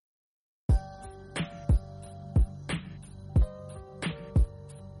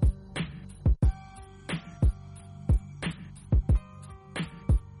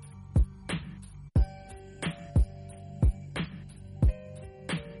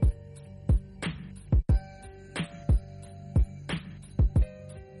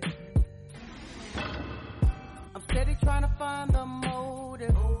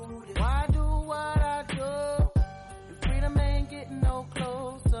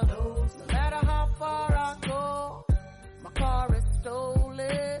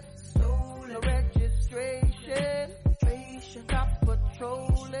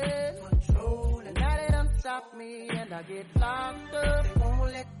get locked up. They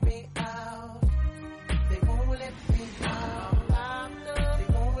won't let me out. They won't let me out. I'm locked up. They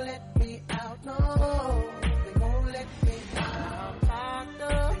won't let me out. No, they won't let me out. I'm locked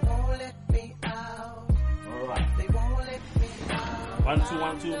up. They won't let me out. All right. They won't let me out. 1 2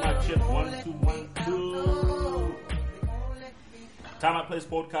 1 2, mic check. 1 2 1 2. Time I Place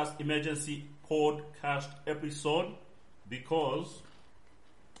Podcast emergency podcast episode, because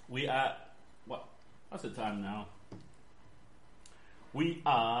we are, what's the time now? We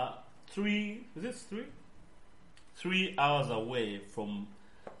are 3 hours away from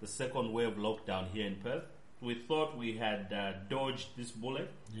the second wave lockdown here in Perth. We thought we had dodged this bullet.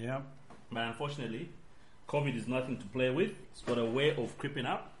 Yeah. But unfortunately, COVID is nothing to play with. It's got a way of creeping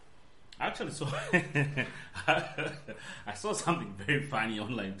up. Actually, so I saw something very funny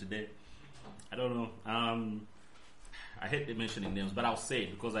online today. I don't know. I hate mentioning names, but I'll say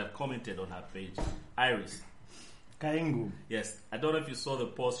it because I've commented on her page. Iris. Kaingu. Yes. I don't know if you saw the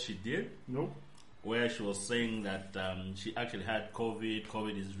post she did. Nope. Where she was saying that she actually had COVID.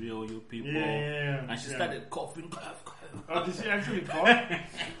 COVID is real, you people. Yeah. And she started coughing. Oh, did she actually cough?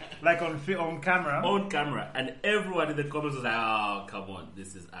 Like on camera? On camera. And everyone in the comments was like, oh, come on,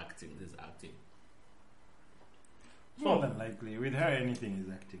 this is acting. More than likely. With her, anything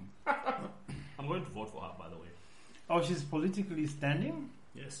is acting. I'm going to vote for her, by the way. Oh, she's politically standing?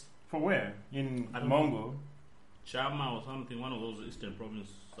 Yes. For where? In I don't Mongo? Chama or something, one of those Eastern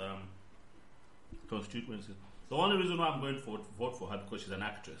Province constituencies. The only reason why I'm going to vote for her because she's an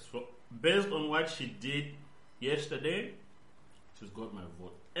actress. So, based on what she did yesterday, she's got my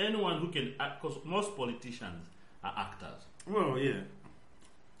vote. Anyone who can act, because most politicians are actors. Well, yeah.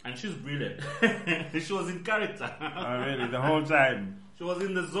 And she's brilliant. She was in character. Oh, really? The whole time? She was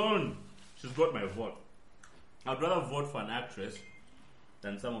in the zone. She's got my vote. I'd rather vote for an actress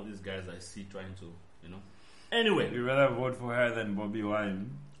than some of these guys I see trying to, Anyway. You'd rather vote for her than Bobby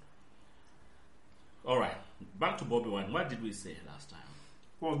Wine? Alright. Back to Bobby Wine. What did we say last time?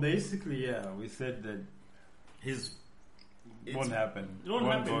 Well, basically, yeah. We said that it won't happen. It won't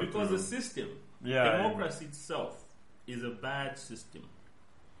happen because the system, democracy itself, is a bad system.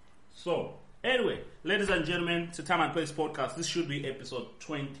 So, anyway, ladies and gentlemen, it's a Time and Place podcast. This should be episode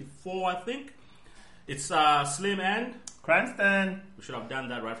 24, I think. It's Slim and Cranston. We should have done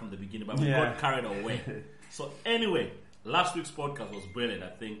that right from the beginning, but we got carried away. So, anyway, last week's podcast was brilliant, I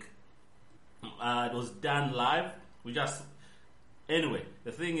think. It was done live. Anyway,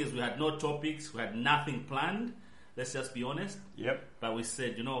 the thing is, we had no topics, we had nothing planned. Let's just be honest. Yep. But we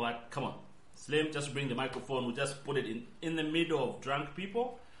said, you know what? Come on, Slim, just bring the microphone. We'll just put it in the middle of drunk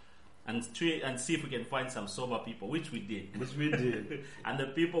people and see if we can find some sober people, which we did. And the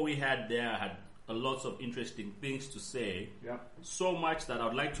people we had there had lots of interesting things to say. Yep. So much that I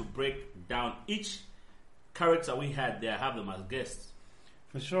would like to break down each character we had there, have them as guests.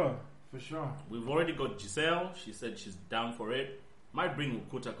 For sure. We've already got Giselle. She said she's down for it. Might bring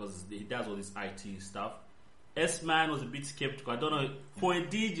Ukuta because he does all this IT stuff. S-Man was a bit skeptical. I don't know. For a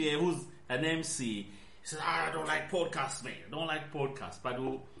DJ who's an MC, he says, I don't like podcasts, mate. I don't like podcasts. But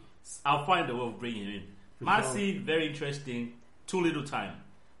I'll find a way of bringing him in. Marcy, very interesting. Too little time.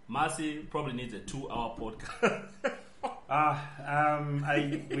 Marcy probably needs a 2-hour podcast.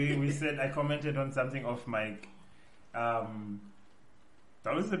 We said, I commented on something off mic.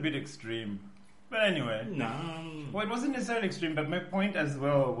 That was a bit extreme. But anyway. No. Well, it wasn't necessarily extreme, but my point as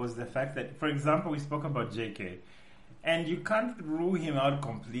well was the fact that, for example, we spoke about JK. And you can't rule him out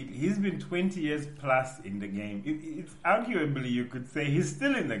completely. He's been 20 years plus in the game. It's arguably, you could say, he's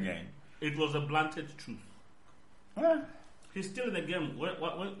still in the game. It was a blunted truth. Well, he's still in the game.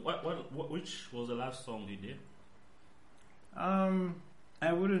 Which was the last song he did?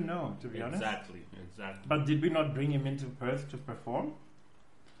 I wouldn't know, to be honest. Exactly. But did we not bring him into Perth to perform?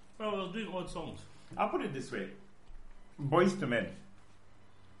 Well, I was doing old songs. I'll put it this way. Boys to Men.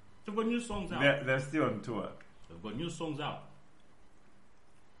 They've got new songs out. They're still on tour. They've got new songs out.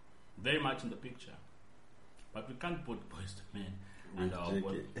 Very much in the picture. But we can't put Boys to Men and our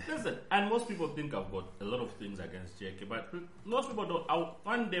boy. Listen, and most people think I've got a lot of things against JK, but most people don't.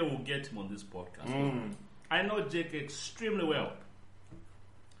 One day we'll get him on this podcast. I know JK extremely well.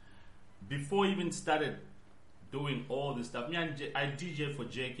 Before he even started doing all this stuff, I DJ for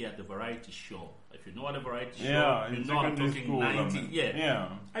JK at the variety show. If you know what a variety show, you know I'm talking 90. Yeah.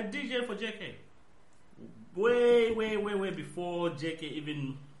 I DJ for JK. Way before JK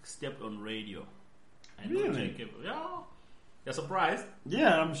even stepped on radio. I know JK. Yeah. You're surprised?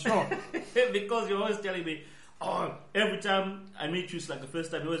 Yeah, I'm sure. Because you're always telling me, every time I meet you, it's like the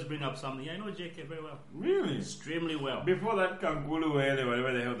first time you always bring up something. I know JK very well. Really? Extremely well. Before that Kankulu Wele,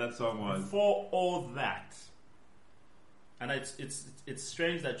 whatever the hell that song was. Before all that, And it's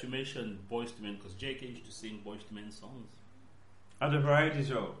strange that you mentioned Boyz II Men because JK used to sing Boyz II Men songs. At a variety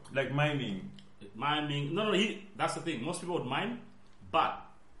show, like miming. Miming. No, that's the thing. Most people would mime. But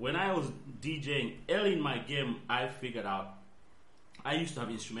when I was DJing early in my game, I figured out I used to have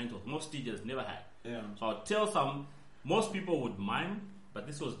instrumentals. Most DJs never had. Yeah. So I'll tell most people would mime, but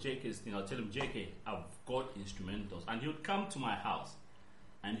this was JK's thing. I'll tell him, JK, I've got instrumentals. And he would come to my house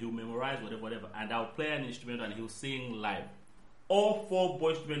and he'll memorize whatever. And I'll play an instrumental and he'll sing live. All 4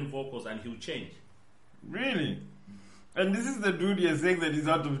 Boyz II Men vocals and he'll change. Really? And this is the dude you're saying that he's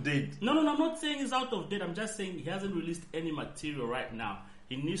out of date? No, I'm not saying he's out of date. I'm just saying he hasn't released any material right now.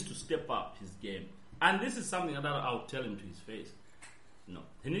 He needs to step up his game. And this is something that I'll tell him to his face. No,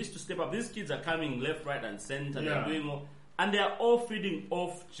 he needs to step up. These kids are coming left, right, and center. Yeah. They're doing all, and they're all feeding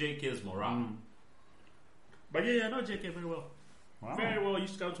off JK's morale. But yeah, I know JK very well. Wow. Very well. He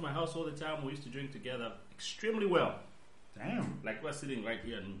used to come to my house all the time. We used to drink together extremely well. Damn. Like we're sitting right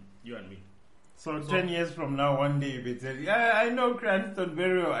here, and you and me. So 10 years from now, one day you'll be telling, yeah, I know Cranston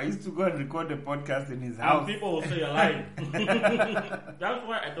very well. I used to go and record a podcast in his house. And people will say you're lying. That's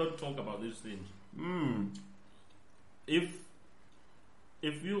why I don't talk about these things.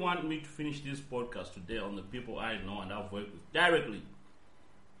 If you want me to finish this podcast today on the people I know and I've worked with directly,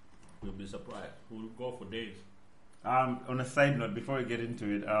 you'll be surprised. We'll go for days. On a side note, before we get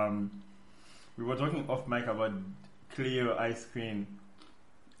into it, we were talking off mic about Cleo Ice Cream,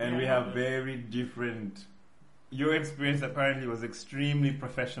 and we have very different. Your experience apparently was extremely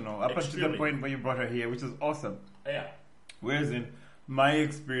professional, up until the point where you brought her here, which is awesome. Yeah. Whereas in my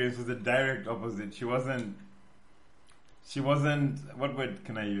experience was the direct opposite. She wasn't. What word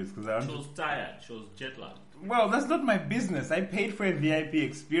can I use? Because she was tired. She was jet lagged. Well, that's not my business. I paid for a VIP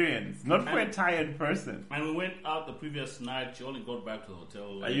experience, not for a tired person. And we went out the previous night. She only got back to the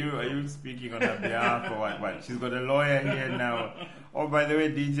hotel. Are you speaking on her behalf or what? She's got a lawyer here now. Oh, by the way,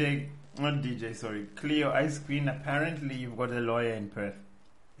 Cleo Ice Cream. Apparently, you've got a lawyer in Perth.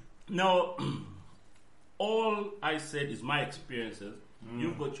 No, all I said is my experiences.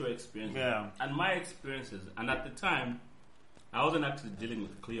 You've got your experiences. Yeah. And my experiences. And at the time, I wasn't actually dealing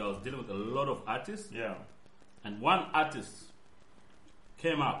with Cleo. I was dealing with a lot of artists. Yeah. And one artist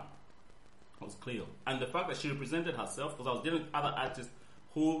came out. It was Cleo. And the fact that she represented herself, because I was dealing with other artists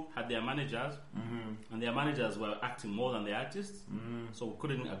who had their managers, and their managers were acting more than the artists, so we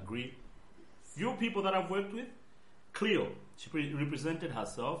couldn't agree. Few people that I've worked with, Cleo, she represented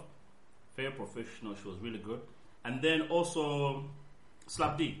herself, very professional, she was really good. And then also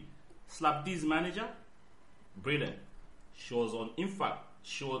Slap D. Slap D's manager, brilliant. She was on, in fact,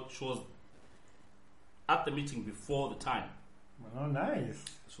 she was at the meeting before the time. Oh, nice.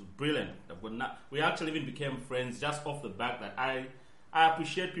 She was brilliant. We actually even became friends just off the back that I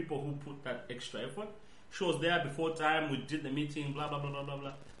appreciate people who put that extra effort. She was there before time. We did the meeting. Blah blah blah blah blah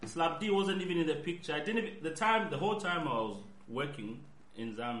blah. Slap D wasn't even in the picture. The whole time I was working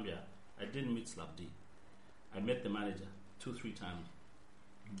in Zambia, I didn't meet Slap D. I met the manager 2-3 times,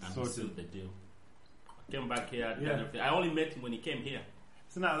 and we sealed the deal. I came back here. I only met him when he came here.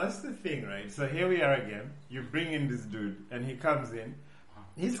 So now that's the thing, right? So here we are again. You bring in this dude, and he comes in.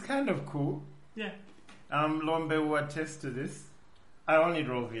 He's kind of cool. Yeah. Lombe will attest to this. I only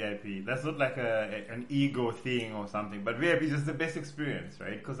roll VIP. That's not like an ego thing or something, but VIP is just the best experience,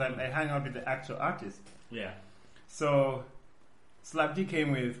 right? Because I hang out with the actual artist. Yeah. So Slap D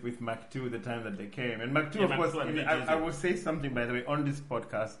came with Mac 2 the time that they came, and Mac 2, of course. I will say something, by the way, on this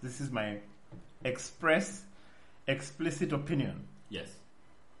podcast. This is my explicit opinion. Yes.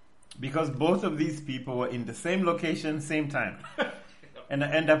 Because both of these people were in the same location, same time. And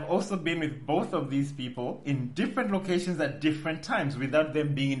I've also been with both of these people in different locations at different times without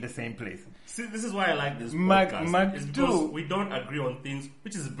them being in the same place. See, this is why I like this podcast. Mac it's 2, because we don't agree on things,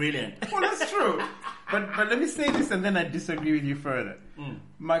 which is brilliant. Well, that's true. But let me say this and then I disagree with you further.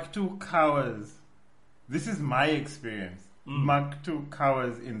 Mac 2 cowers. This is my experience. Mac 2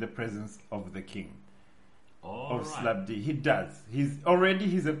 cowers in the presence of the king. Of Slap D. He does. He's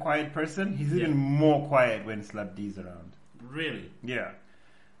a quiet person. He's even more quiet when Slap D's around. Really? Yeah.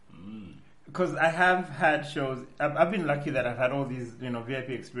 Because I have had shows. I've been lucky that I've had all these, VIP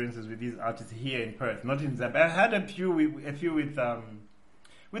experiences with these artists here in Perth, not in Zambia. I had a few with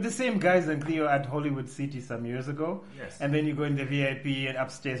the same guys and Cleo at Hollywood City some years ago. Yes. And then you go in the VIP and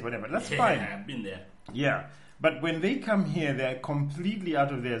upstairs, whatever. That's fine. I've been there. Yeah. But when they come here, they're completely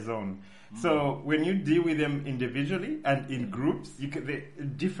out of their zone. So when you deal with them individually and in groups,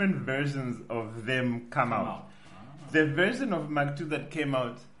 different versions of them come out. The version of Mac 2 that came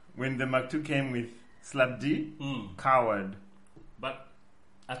out when the Mac 2 came with Slap D, coward. But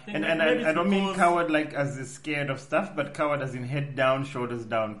I think And maybe I it's don't mean because coward like as is scared of stuff, but coward as in head down, shoulders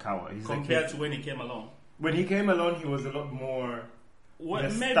down coward. He's compared like, to when he came along. when he came along, he was a lot more Well, the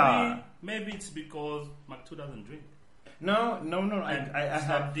star. maybe it's because Mac2 doesn't drink. No. And I have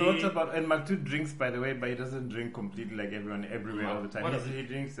Slap D- thought about, and Mac2 drinks, by the way, but he doesn't drink completely like everyone everywhere No. all the time. What does He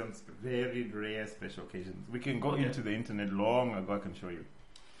drinks on very rare special occasions. We can go Okay. into the internet long ago. I can show you.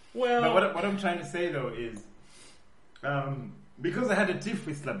 Well, But what I'm trying to say though is, because I had a tiff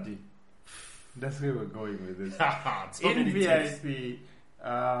with Slap D. That's where we're going with this. so In many tips. VIP,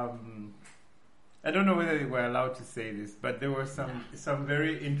 I don't know whether we're allowed to say this, but there were some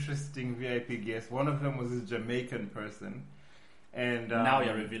very interesting VIP guests. One of them was a Jamaican person, and Now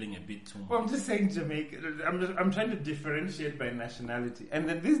you're revealing a bit too much. well, I'm just saying Jamaican. I'm trying to differentiate by nationality. And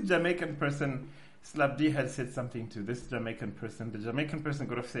then this Jamaican person, Slap D, had said something to this Jamaican person. The Jamaican person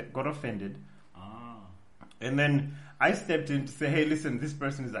got offended. And then I stepped in to say, hey, listen, this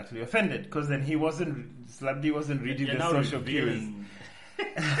person is actually offended. Because then Slap D wasn't reading You're the now social cues. revealing.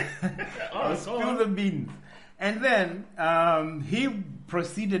 I'll spill the beans. And then he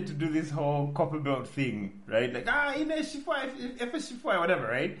proceeded to do this whole copper belt thing, right? Like, whatever,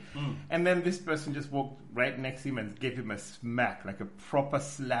 right? And then this person just walked right next to him and gave him a smack, like a proper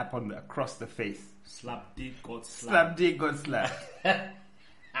slap across the face. Slap D got Slap slapped. D got slapped.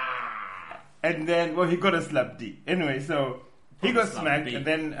 And then, well, he got a slap D. Anyway, so he got Slap smacked, D. and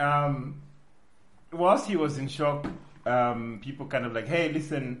then whilst he was in shock, people kind of like, hey,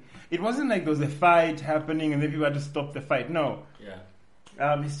 listen, it wasn't like there was a fight happening and then people had to stop the fight. No.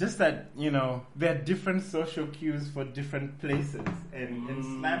 Yeah. It's just that, there are different social cues for different places, and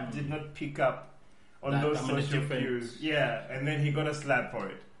Slap did not pick up on those many social different- cues. Yeah, and then he got a slap for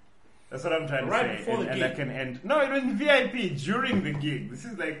it. That's what I'm trying to Right say. before the and gig. I can end. No, it was in VIP during the gig. This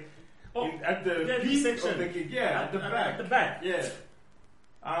is like at the VIP peak section. of the gig. Yeah, at the back. At the back. Yeah.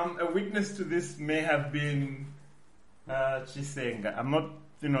 A witness to this may have been Chisenga. I'm not,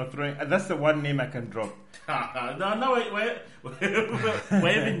 throwing. That's the one name I can drop. No,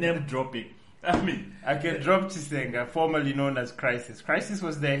 we're even name dropping. I mean, I can drop Chisenga, formerly known as Crisis. Crisis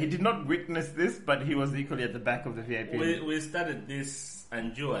was there. He did not witness this, but he was equally at the back of the VIP. we started this,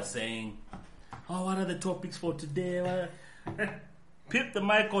 and you are saying, "Oh, what are the topics for today?" Pip the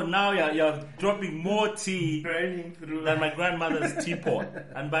mic on now. You're dropping more tea Burning through. than my grandmother's teapot.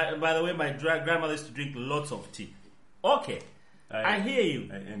 And by the way, my grandmother used to drink lots of tea. Okay, I hear you.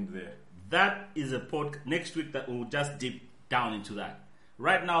 I end there. That is a podcast next week that will just deep down into that.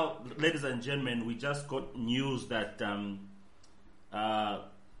 Right now, ladies and gentlemen, we just got news that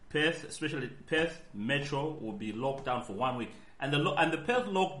Perth, especially Perth Metro, will be locked down for 1 week. And the Perth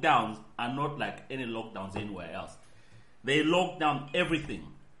lockdowns are not like any lockdowns anywhere else. They lock down everything.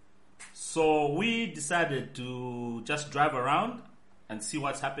 So we decided to just drive around and see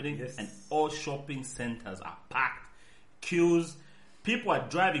what's happening. Yes. And all shopping centers are packed. Queues. People are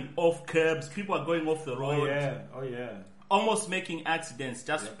driving off curbs. People are going off the road. Oh yeah. Almost making accidents,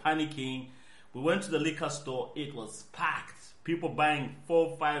 just panicking. We went to the liquor store. It was packed. People buying 4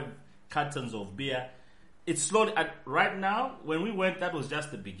 or 5 cartons of beer. It's slowly. Right now, when we went, that was just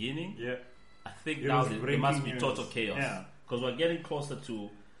the beginning. Yeah. I think It now was there must be breaking total news. chaos. Yeah. Because we're getting closer to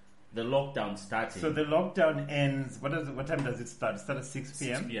the lockdown starting. So the lockdown ends. What time does it start? It starts at 6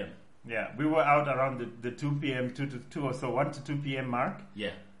 p.m. 6 p.m. Yeah, we were out around the 2 p.m. 1 to 2 p.m. mark,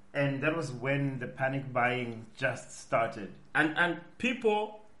 Yeah. and that was when the panic buying just started. And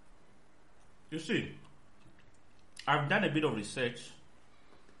people, you see, I've done a bit of research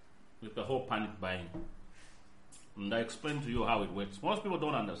with the whole panic buying. And I explained to you how it works. Most people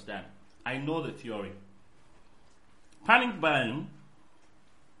don't understand. I know the theory. Panic buying,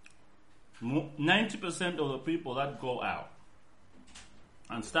 90% of the people that go out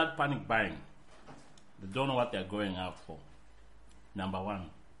and start panic buying, they don't know what they're going out for. Number one.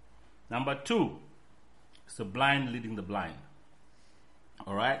 Number two, it's the blind leading the blind.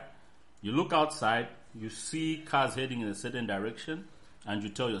 Alright? You look outside, you see cars heading in a certain direction, and you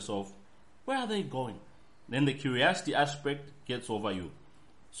tell yourself, where are they going? Then the curiosity aspect gets over you.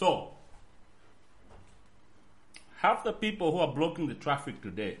 So, half the people who are blocking the traffic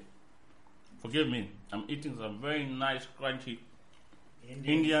today, forgive me, I'm eating some very nice, crunchy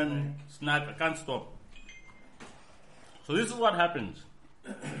Indian snack. I can't stop. So this is what happens.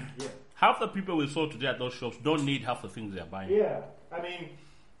 Yeah. Half the people we saw today at those shops don't need half the things they're buying. Yeah, I mean,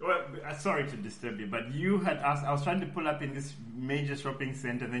 well, sorry to disturb you, but you had asked. I was trying to pull up in this major shopping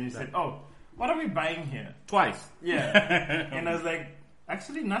center, and then you said, "Oh, what are we buying here?" Twice. Yeah, and I was like,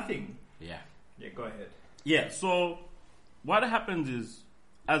 "Actually, nothing." Yeah. Yeah, go ahead. Yeah, so what happens is,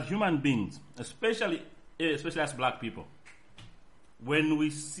 as human beings, especially as black people, when we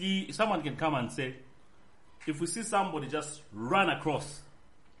see someone can come and say, if we see somebody just run across,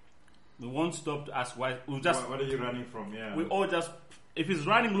 we won't stop to ask why. We'll just What are you running from? Yeah. we all just, if he's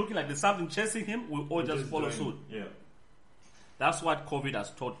running looking like there's something chasing him, we'll all just follow join. suit. Yeah. That's what COVID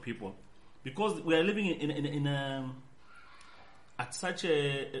has taught people, because we are living in at such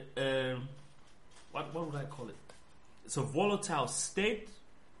a what would I call it? It's a volatile state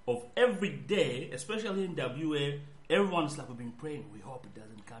of every day, especially in WA. Everyone's like, we've been praying. We hope it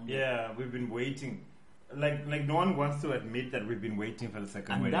doesn't come yet. Yeah, we've been waiting. Like no one wants to admit that we've been waiting for the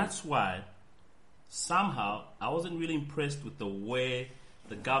second wave. And that's why somehow I wasn't really impressed with the way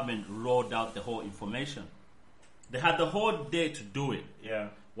the government rolled out the whole information. They had the whole day to do it. Yeah.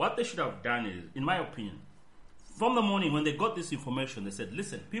 What they should have done is, in my opinion, from the morning when they got this information, they said,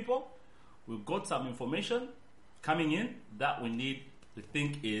 listen, people, we've got some information coming in that we need to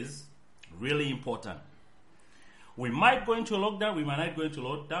think is really important. We might go into a lockdown, we might not go into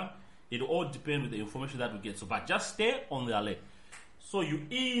lockdown. It all depends with the information that we get. So, but just stay on the alert. So you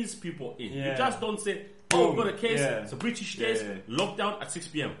ease people in. You just don't say, oh, we've got a case, it's a British case, lockdown at 6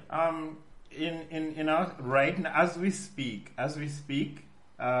 p.m. In our right now, as we speak,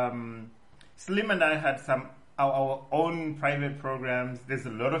 Slim and I had our own private programs. There's a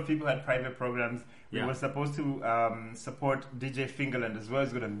lot of people who had private programs. We were supposed to support DJ Fingerland as well.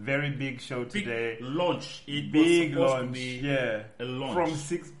 He's got a very big show today. Launch. It Big was supposed launch. to be Yeah. a launch.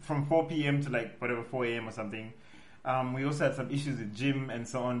 From 4 p.m. to like whatever 4 a.m. or something. We also had some issues with Jim and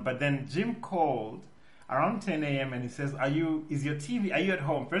so on. But then Jim called around 10 a.m. and he says, are you at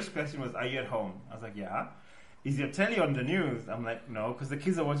home? First question was, are you at home? I was like, yeah. Is your telly on the news? I'm like, no, because the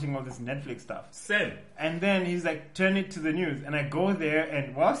kids are watching all this Netflix stuff. Same. And then he's like, turn it to the news. And I go there,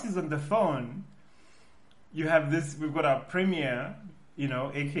 and whilst he's on the phone, you have this, we've got our premier,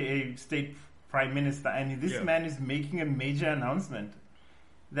 aka state prime minister, and this man is making a major announcement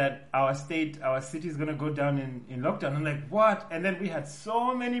that our city is going to go down in lockdown. I'm like, what? And then we had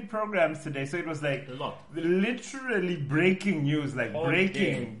so many programs today. So it was like A lot. literally breaking news, like All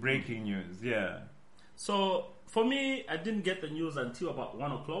breaking day. news. Yeah. So for me, I didn't get the news until about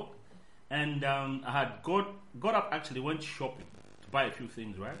 1 o'clock, and I had got up, actually went shopping to buy a few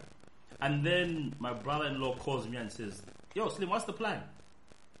things, right? And then my brother-in-law calls me and says, yo, Slim, what's the plan?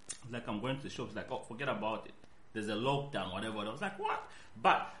 I'm like, I'm going to the shop. He's like, oh, forget about it. There's a lockdown, whatever. I was like, what?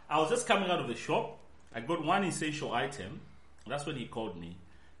 But I was just coming out of the shop. I got one essential item. That's when he called me.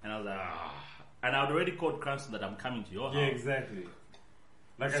 And I was like, And I had already called Cranston that I'm coming to your house. Yeah, exactly.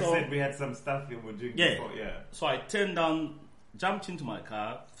 Like So- I said, we had some stuff we were doing before. Yeah. So I turned down, jumped into my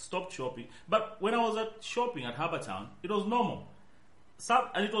car, stopped shopping. But when I was at shopping at Harbour Town, it was normal.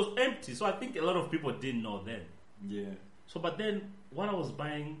 And it was empty. So I think a lot of people didn't know then. Yeah. So, but then what I was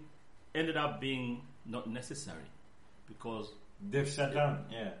buying ended up being not necessary because They've shut down.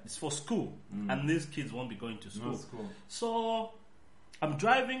 Yeah. it's for school and these kids won't be going to school. No school. So I'm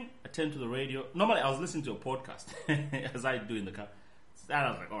driving, I turn to the radio. Normally I was listening to a podcast as I do in the car. And I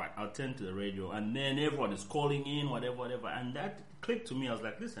was like, all right, I'll turn to the radio. And then everyone is calling in, whatever. And that clicked to me. I was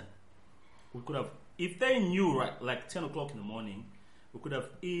like, listen, we could have, if they knew right, like 10 o'clock in the morning, we could have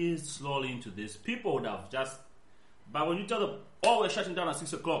eased slowly into this. People would have just, but when you tell them, oh, we're shutting down at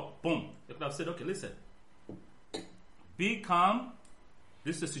 6 o'clock, boom, they could have said, okay, listen, be calm.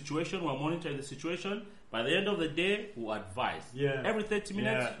 This is the situation. We're monitoring the situation. By the end of the day, we'll advise. Yeah. Every 30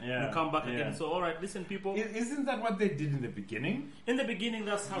 minutes, we'll come back yeah. again. So, all right, listen, people. Isn't that what they did in the beginning? In the beginning,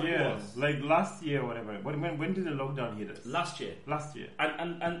 that's how it was. Like last year, whatever. When did the lockdown hit us? Last year. Last year.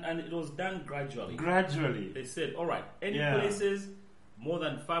 And it was done gradually. Gradually. They said, all right, any Yeah. places more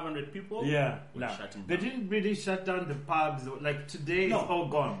than 500 people, Yeah. we're No. shutting They down. didn't really shut down the pubs. Like today, No. it's all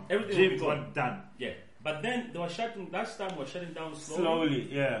gone. Everything will be Gyms gone. were done. Yeah. But then they were shutting, last time we were shutting down Slowly,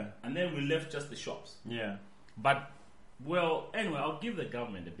 yeah. and then we left just the shops. Yeah. But, well, anyway, I'll give the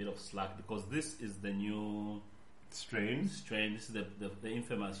government a bit of slack because this is the new Strains. strain. This is the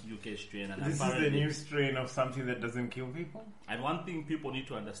infamous UK strain. And This is the apparently- new strain of something that doesn't kill people? And one thing people need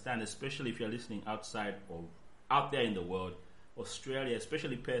to understand, especially if you're listening outside or out there in the world, Australia,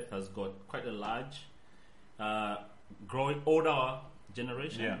 especially Perth, has got quite a large, growing older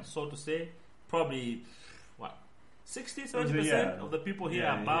generation, Yeah. so to say. Probably, 70% Yeah. of the people here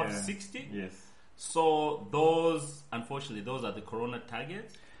Yeah, are above yeah. 60. Yes. So those, unfortunately, those are the corona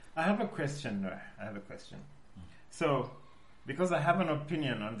targets. I have a question. So, because I have an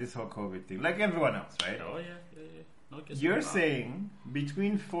opinion on this whole COVID thing, like everyone else, right? Oh yeah. No, guess You're what? saying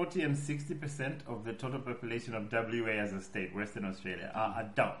between 40 and 60% of the total population of WA as a state, Western Australia, are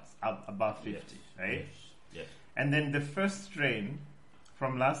adults above 50, right? Yes. And then the first strain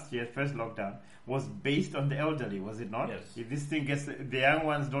from last year, first lockdown, was based on the elderly, was it not? Yes. If this thing gets, the young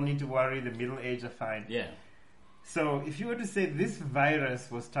ones don't need to worry, the middle age are fine. Yeah. So if you were to say this virus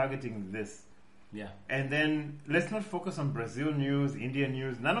was targeting this, Yeah. and then let's not focus on Brazil news, India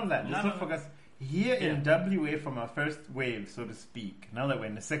news, none of that. Let's No, not no. focus here in WA from our first wave, so to speak. Now that we're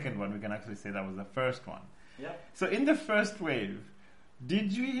in the second one, we can actually say that was the first one. Yeah. So in the first wave,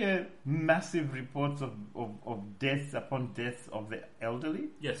 did you hear massive reports of deaths upon deaths of the elderly?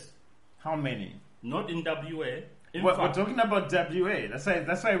 Yes. How many? Not in WA. In We're fact, talking about WA.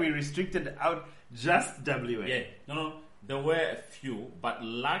 That's why we restricted out just WA. yeah. No. There were a few, but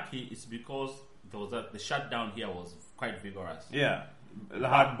lucky it's because the shutdown here was quite vigorous. Yeah. The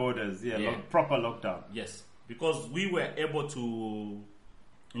hard borders. Yeah. Yeah. Proper lockdown. Yes, because we were able to,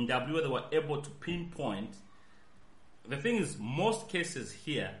 in WA, they were able to pinpoint. The thing is, most cases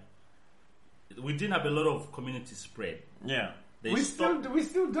here, we didn't have a lot of community spread. Yeah. They We still don't.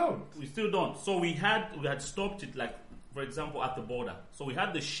 We still don't. So we had stopped it, like, for example, at the border. So we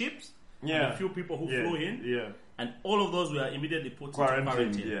had the ships and a few people who flew in, and all of those were immediately put into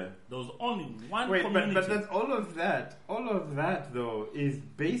quarantine. Yeah. There was only one Wait, community. but that's all of that though is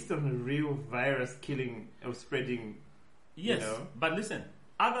based on a real virus killing or spreading. Yes, you know? but listen,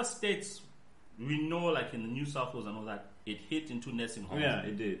 other states, we know, like in the New South Wales and all that, it hit into nursing homes. Yeah,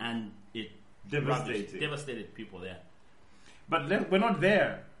 it did. And it devastated people there. But we're not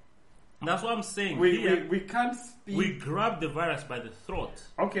there. That's what I'm saying. We can't speak. We grabbed the virus by the throat.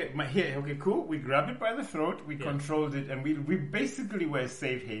 Okay, cool. We grabbed it by the throat, we controlled it, and we basically were a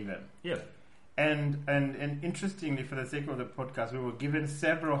safe haven. Yeah. And interestingly, for the sake of the podcast, we were given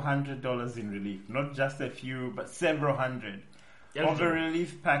several $100s in relief. Not just a few, but several hundred. Of a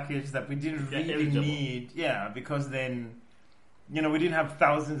relief package that we didn't really need. Yeah, because then, we didn't have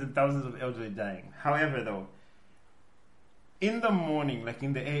thousands and thousands of elderly dying. However, though, in the morning, like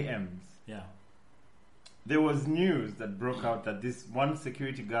in the AMs, there was news that broke out that this one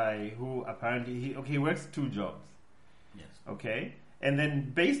security guy who apparently he works 2 jobs. Yes. Okay? And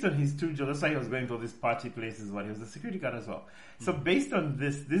then based on his 2 jobs, that's why he was going to all these party places, he was a security guard as well. So based on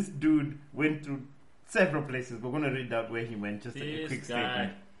this dude went through several places. We're going to read out where he went, just a quick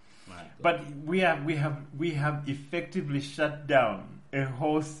statement. But we have effectively shut down a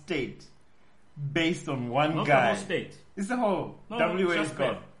whole state based on one Not guy. the whole state. It's the whole. WA is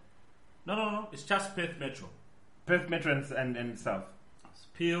gone. No. It's just Perth Metro. Perth Metro and South.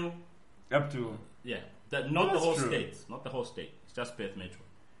 Peel. Up to. Yeah. Not the whole true. state. Not the whole state. It's just Perth Metro.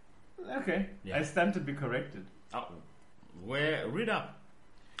 Okay. Yeah. I stand to be corrected. Read up.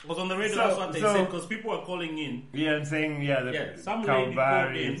 It was on the radio, that's what they said, because people were calling in. Yeah, and saying, the some lady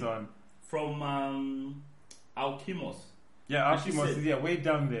called in and so on. From Alkimos. Yeah, And she Alkimos said, is way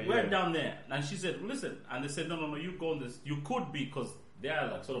down there. Way down there. And she said, listen. And they said, no, you go on this. You could be, because they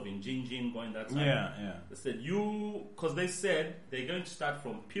are like sort of in Jinjin going that side. Yeah. They said, because they said they're going to start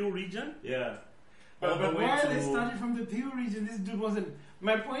from Peel region. Yeah. All the But way why to, they started from the Peel region? This dude wasn't.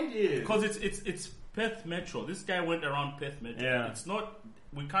 My point is. because it's Perth Metro. This guy went around Perth Metro. Yeah. It's not.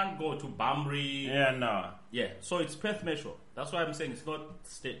 We can't go to Bunbury. Yeah, no. Yeah. So it's Perth Metro. That's why I'm saying it's not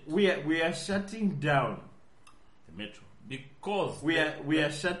state. We are shutting down. The Metro. Because We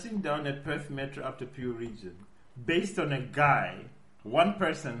are shutting down at Perth Metro up to Peel region based on a guy, one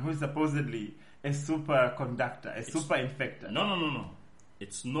person who is supposedly a superconductor, a super infector. No.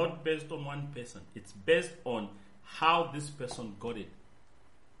 It's not based on one person. It's based on how this person got it.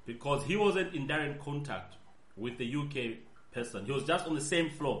 Because he wasn't in direct contact with the UK person. He was just on the same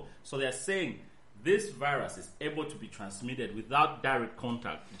floor. So they're saying this virus is able to be transmitted without direct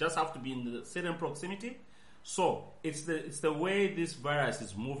contact. You just have to be in the certain proximity. So it's the way this virus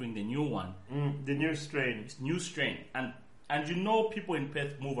is moving, the new one. The new strain. It's new strain. And people in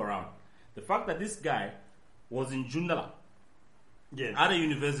Perth move around. The fact that this guy was in Joondalup. Yes. At a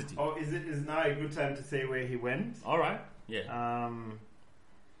university. Oh, is now a good time to say where he went? All right. Yeah.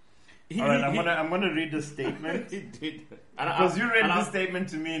 All right. I'm gonna read the statement. He did. Because you read the statement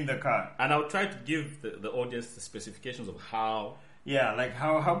to me in the car. And I'll try to give the audience the specifications of how. Yeah, like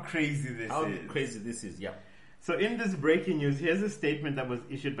how crazy this How is. crazy this is. Yeah. So in this breaking news, here's a statement that was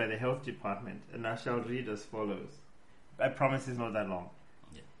issued by the health department, and I shall read as follows. I promise it's not that long.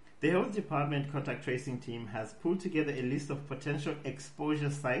 Yeah. The health department contact tracing team has pulled together a list of potential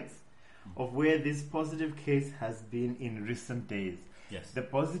exposure sites of where this positive case has been in recent days. Yes. The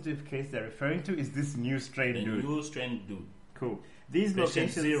positive case they're referring to is this new strain The dude. new strain dude. Cool. These Patient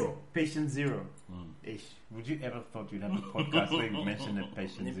locations. zero. Patient zero. Ish. Would you ever thought you'd have a podcast where you mentioned a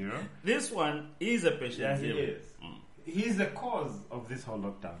patient zero? This one is a patient Yeah, he zero. is. He's the cause of this whole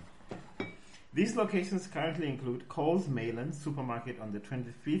lockdown. These locations currently include Coles Mayland Supermarket on the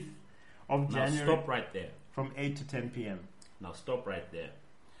 25th of Now January stop right there. from 8 to 10 p.m. Now stop right there.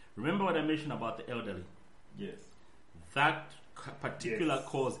 Remember what I mentioned about the elderly? Yes. That particular Yes.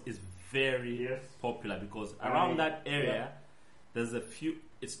 cause is very Yes. popular because around that area, there's a few.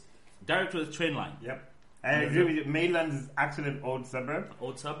 It's direct to the train line. Yep. I agree with you. Mayland is actually an old suburb.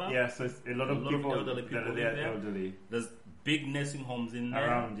 Old suburb. Yeah, so it's a lot of people elderly that people are live there there. elderly. There's big nursing homes in there.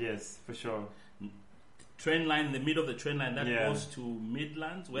 Around, yes, for sure. Train line in the middle of the train line that Yeah. goes to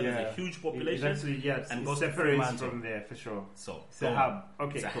Midlands where there's a huge population. It actually, and it goes to separates Fremantle. from there for sure. So It's a hub.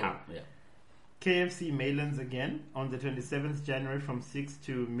 Okay, it's a cool. hub. Yeah. KFC Maylands again on the 27th January from 6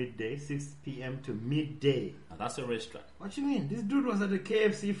 to midday, 6 p.m. to midday. Now that's a restaurant. What you mean? This dude was at the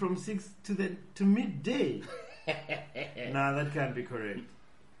KFC from 6 to midday. Nah, that can't be correct.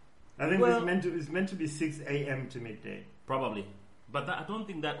 I think Well- it's meant to be 6 a.m. to midday. Probably. But I don't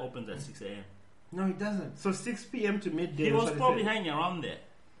think that opens at 6 a.m. No, it doesn't. So 6 p.m. to midday. He that's was what it probably said. hanging around there.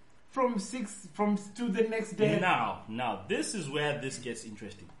 From to the next day. Now, this is where this gets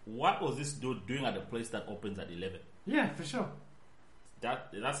interesting. What was this dude doing at a place that opens at 11? Yeah, for sure.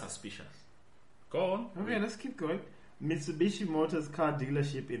 That's suspicious. Go on. Okay, let's keep going. Mitsubishi Motors car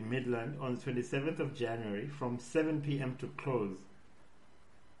dealership in Midland on the 27th of January from 7 p.m. to close.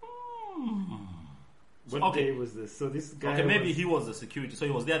 What Okay. day was this? So this guy Okay, maybe was, he was the security, so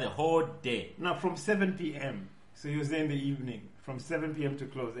he was there the whole day. No, from 7 p.m. So he was there in the evening from 7 p.m. to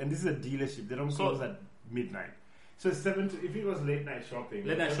close. And this is a dealership. They don't So- close at midnight. So if it was late night shopping.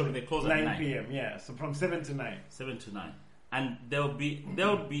 Late night shopping, they close at 9 p.m. Yeah, so from 7 to 9. 7 to 9. And there would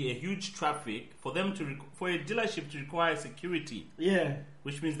be a huge traffic for them for a dealership to require security, Yeah.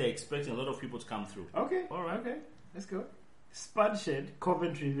 which means they're expecting a lot of people to come through. Okay. All right. Okay. Let's go. Spud Shed,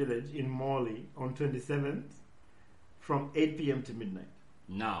 Coventry Village in Morley on 27th from 8 p.m. to midnight.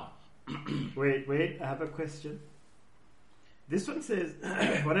 Now, Wait, I have a question. This one says,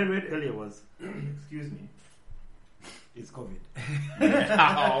 what I read earlier was, excuse me, it's COVID.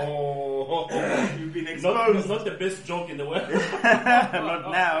 You've been exposed. not the best joke in the world.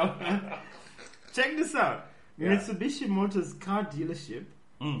 Not now. Check this out. Yeah. Mitsubishi Motors car dealership,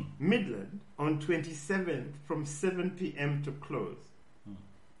 Mm. Midland, on 27th from 7 p.m. to close.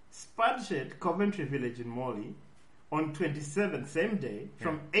 Spud Shed, Coventry Village in Morley, on 27th, same day,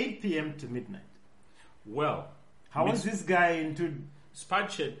 from 8 p.m. to midnight. Well, How was this guy into...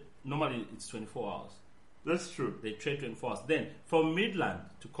 Spud Shed, normally it's 24 hours. That's true. They trade 24 hours. Then from Midland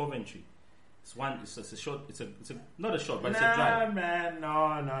to Coventry, it's a short. It's a not a short, but it's a drive. Man,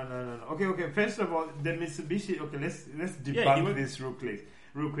 no. Okay. First of all, the Mitsubishi. Okay, let's Yeah, he debunk went- this real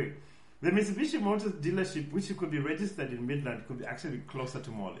quick. The Mitsubishi Motors dealership, which could be registered in Midland, could be actually closer to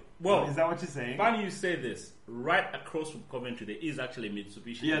Morley. Well, is that what you're saying? Funny you say this. Right across from Coventry, there is actually a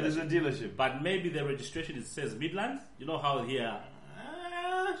Mitsubishi. Yeah, there's a dealership. dealership. But maybe the registration says Midlands. You know how here.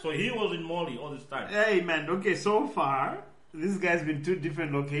 So he was in Morley all this time. Hey man, okay, so far this guy's been two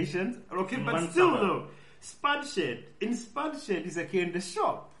different locations. Okay, but One still suburb. though, Spud Shed is like here in the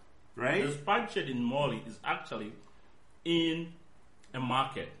shop, right? The Spud Shed in Morley is actually in a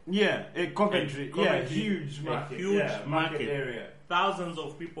market. Yeah, a Coventry. A Yeah, Coventry, huge a market. huge yeah, market. area. Thousands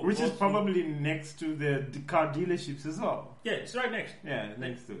of people. Which go is to- probably next to the car dealerships as well. Yeah, it's right next. Yeah,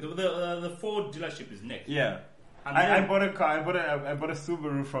 next to it. The Ford dealership is next. Yeah. And I then- bought a car. I bought a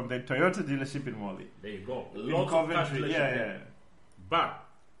Subaru from the Toyota dealership in Morley. There you go. In Lots of car Coventry. dealerships Yeah, there. But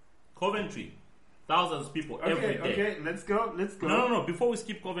Coventry, thousands of people yeah. every day. Okay, let's go. No. Before we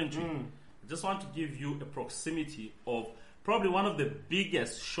skip Coventry, Mm. I just want to give you a proximity of probably one of the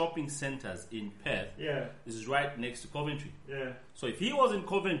biggest shopping centers in Perth. Yeah, Is right next to Coventry. yeah, So if he was in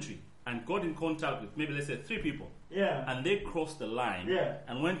Coventry and got in contact with maybe let's say 3 people, yeah. and they crossed the line Yeah.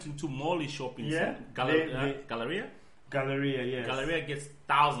 and went into Morley shopping Yeah. center, They- Galleria. Galleria, yes. Galleria gets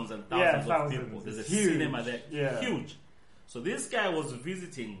thousands and Yeah, thousands of thousands. people. There's a It's huge. cinema there, Yeah. huge. So this guy was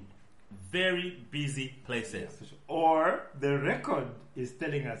visiting very busy places. Or the record is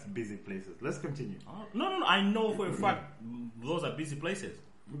telling us busy places. Let's continue. Oh, no. I know for a fact those are busy places.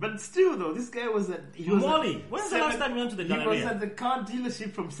 But still, though, this guy was at Morley. When's the last time you went to the He was Galleria? at the car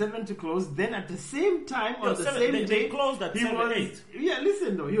dealership from 7 to close. Then at the same time, No, on the 7 same they day, closed at he 7, was. 8. Yeah,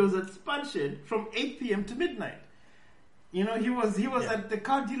 listen though, he was at Spud Shed from 8 p.m. to midnight. You know, he was Yeah. at the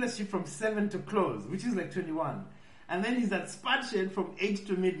car dealership from 7 to close, which is like 21. And then he's at Spud Shed from 8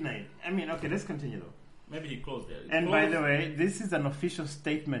 to midnight. I mean, okay, let's continue though. Maybe he closed there. He And by closed- the way, this is an official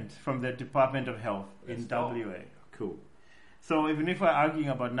statement from the Department of Health Let's in go. WA. Cool. So even if we're arguing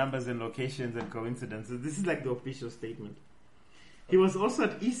about numbers and locations and coincidences, this is like the official statement. He was also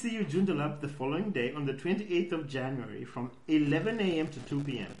at ECU Joondalup the following day on the 28th of January from 11 a.m. to 2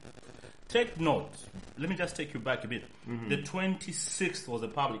 p.m. Take note. Let me just take you back a bit. The 26th was a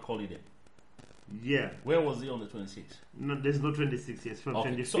public holiday. Yeah. Where was he on the 26th? No, there's no 26 years from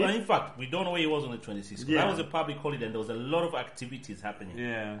 25th. So in fact, we don't know where he was on the 26th. Yeah. That was a public holiday and there was a lot of activities happening.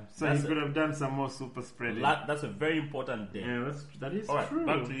 Yeah. So That's he could have done some more super spreading. That's a very important day. Yeah, that is All right, true.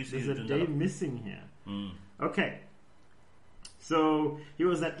 back to ECU There's a Joondalup. day missing here. Okay. So he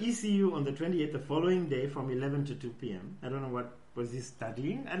was at ECU on the 28th, the following day from 11 to 2 p.m. I don't know what was he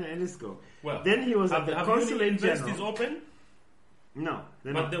studying. And let's go. Well, then he was at the have consulate universities general. open? No,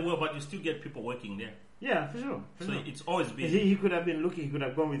 they're But not. they will. But you still get people working there. Yeah, for sure. So it's always busy. He could have been looking. He could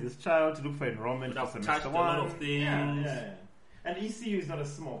have gone with his child to look for enrollment Could for have semester touched a lot one. of things. Yeah. And ECU is not a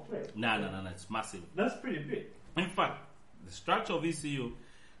small place. No, it's massive. That's pretty big. In fact, the structure of ECU,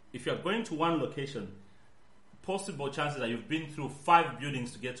 if you're going to one location, possible chances that you've been through 5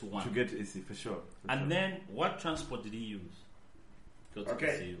 buildings to get to one. To get to EC for sure. And then, what transport did he use? Go to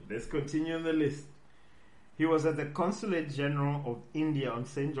Okay, ECU. let's continue on the list. He was at the Consulate General of India on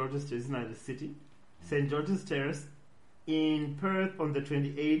St. George's Terrace, United City. St. George's Terrace in Perth on the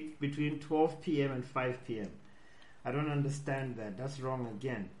 28th between 12 p.m. and 5 p.m. I don't understand that. That's wrong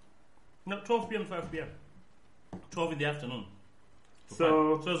again. No, 12 p.m., 5 p.m. 12 in the afternoon.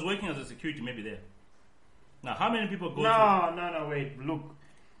 So I was working as a security maybe there. Now, how many people go to... No, wait, look.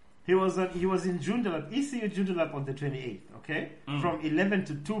 He was in Joondalup, ECU Joondalup on the 28th, okay? From 11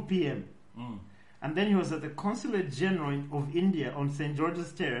 to 2 p.m. And then he was at the Consulate General of India on St.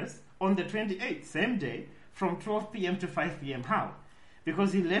 George's Terrace on the 28th, same day, from 12 p.m. to 5 p.m. How?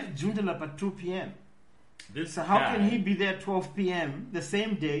 Because he left Joondalup at 2 p.m. So how can he be there at 12 p.m. the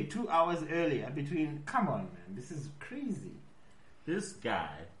same day, 2 hours earlier between... Come on, man. This is crazy. This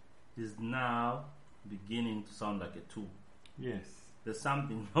guy is now beginning to sound like a tool. Yes. There's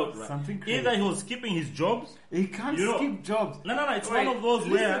something not right. Something crazy. Either he was skipping his jobs. He can't skip jobs. No. It's Wait, one of those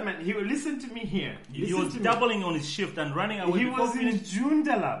where man, listen to me here. he was doubling on his shift and running away. He was in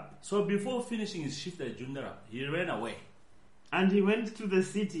Joondalup. So before finishing his shift at Joondalup, he ran away. And he went to the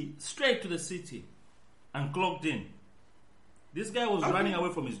city. Straight to the city and clocked in. This guy was running away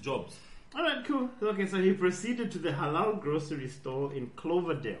from his jobs. Alright, cool. Okay, so he proceeded to the halal grocery store in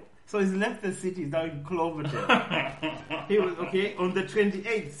Cloverdale. So he's left the city, he's now in Cloverdale. He was, on the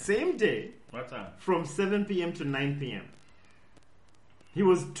 28th, same day, What time? from 7 p.m. to 9 p.m. He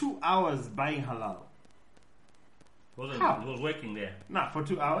was 2 hours buying halal. How? He was working there. Nah, for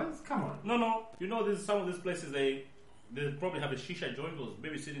 2 hours? Come on. No. You know, there's some of these places they probably have a shisha joint. Was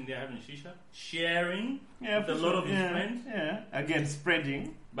maybe sitting there having a shisha, sharing with a lot of his friends. Yeah, again,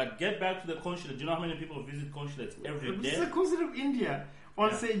 spreading. But get back to the consulate. Do you know how many people visit consulates every This is day? the Consulate of India on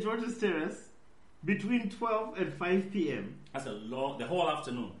Yeah. St. George's Terrace between 12 and 5 p.m. That's the whole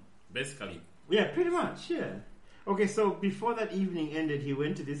afternoon, basically. Yeah, pretty much, yeah. Okay, so before that evening ended, he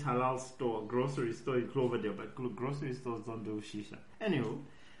went to this halal store, grocery store in Cloverdale, but grocery stores don't do shisha. Anywho,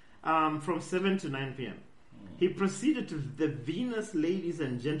 from 7 to 9 p.m. He proceeded to the Venus Ladies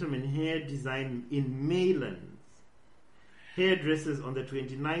and Gentlemen Hair Design in Maylands. Hairdressers on the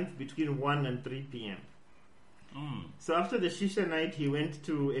 29th between 1 and 3 p.m. So after the shisha night, he went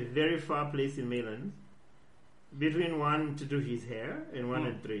to a very far place in Maylands between 1 to do his hair and 1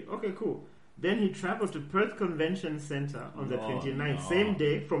 and 3. Okay, cool. Then he traveled to Perth Convention Centre on the 29th, same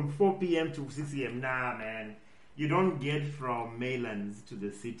day from 4 p.m. to 6 a.m. Nah, man. You don't get from Maylands to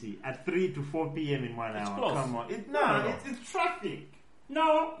the city at 3 to 4 p.m. in 1 hour. Close. Come on. It's traffic.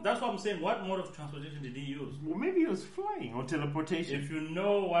 No, that's what I'm saying. What mode of transportation did he use? Well, maybe he was flying or teleportation. If you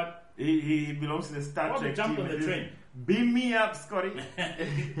know what... He belongs to the Star Probably Trek jumped team. on the train. Beam me up, Scotty.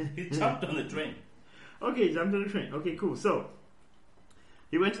 He jumped on the train. Okay, jumped on the train. Okay, cool. So,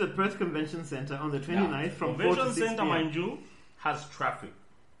 he went to the Perth Convention Centre on the 29th from 4 to Convention 6 Centre, p.m. mind you, has traffic.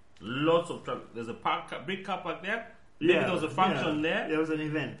 Lots of traffic. There's a big car park there. Maybe there was a function there. There was an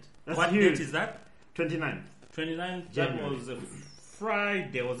event. That's What huge. date is that? 29th. 29th. January. That was a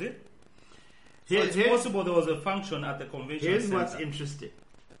Friday, was it? So Here's it's possible there was a function at the convention Here's centre. what's interesting.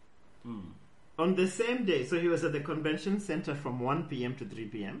 On the same day, so he was at the convention center from 1 p.m. to 3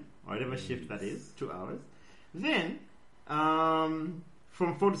 p.m., or whatever shift that is, 2 hours. Then, the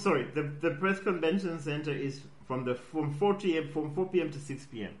Perth Convention Center is from 4 p.m. to 6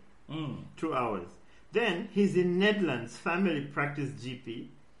 p.m., 2 hours. Then he's in Nedlands Family Practice GP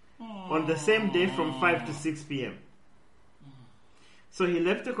on the same day from 5 to 6 p.m. So he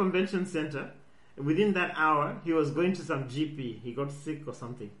left the convention center. Within that hour, he was going to some GP. He got sick or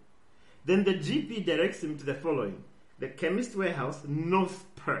something. Then the GP directs him to the following: the Chemist Warehouse, North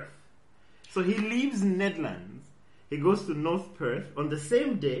Perth. So he leaves Nedlands. He goes to North Perth on the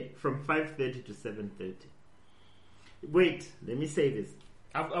same day from 5:30 to 7:30. Wait, let me say this.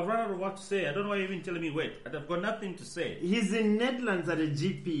 I've run out of what to say. I don't know why you're even telling me wait. I've got nothing to say. He's in Netherlands at a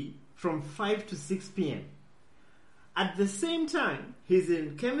GP from 5 to 6 p.m. At the same time, he's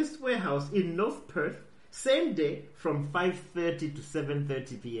in Chemist Warehouse in North Perth, same day from 5:30 to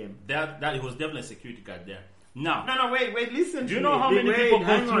 7:30 p.m. That it was definitely a security guard there. Now, No, wait, listen. do you know how many people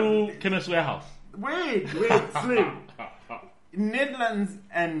go through Chemist Warehouse? Wait, Slim. Netherlands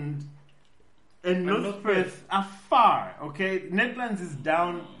and North Perth are far, okay? Netherlands is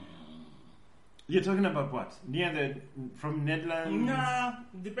down. You're talking about what? From Netherlands? Nah,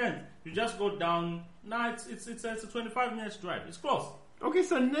 it depends. You just go down. Nah, it's a 25 minutes drive. It's close. Okay,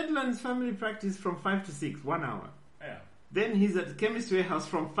 so Netherlands family practice from 5 to 6, 1 hour. Yeah. Then he's at Chemist Warehouse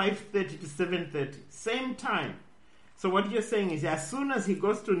from 5:30 to 7:30, same time. So what you're saying is, as soon as he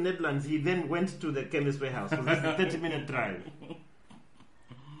goes to Netherlands, he then went to the Chemist Warehouse. So that's a 30-minute drive.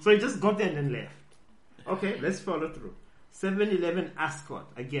 So he just got there and then left. Okay, let's follow through. 7-Eleven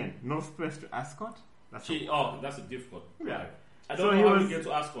Ascot. Again, North Perth to Ascot. That's That's a difficult. Yeah. Right. I So don't he know how was- you get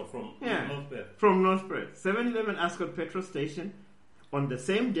to Ascot from North Perth. from North Perth. 7-Eleven Ascot petrol station on the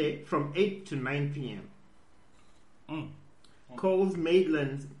same day from 8 to 9 p.m. Coles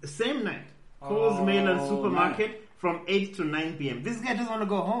Maitland, same night. Coles Maitland supermarket from 8 to 9 p.m. This guy doesn't want to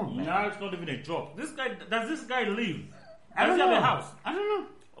go home. Now it's not even a job. Does this guy live? I don't Does he know. have a house? I don't know.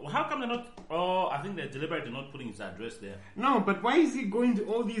 How come they're not? Oh, I think they're deliberately not putting his address there. No, but why is he going to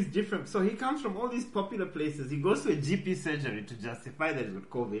all these different... So he comes from all these popular places. He goes to a GP surgery to justify that he's got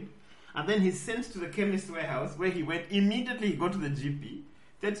COVID. And then he's sent to the Chemist Warehouse where he went. Immediately he go to the GP.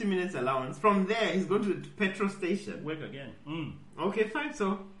 30 minutes allowance. From there, he's going to the petrol station. Work again. Okay, fine.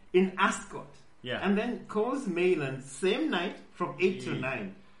 So in Ascot. Yeah. And then Coles Mayland, same night from 8 to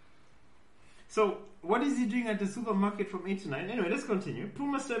 9. So what is he doing at the supermarket from 8 to 9? Anyway, let's continue.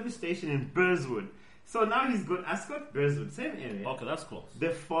 Puma service station in Burswood. So now he's got Ascot, Burswood, same area. Okay, that's close.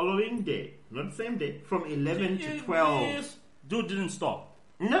 The following day, not the same day, from 11 to 12. Yes. Dude didn't stop.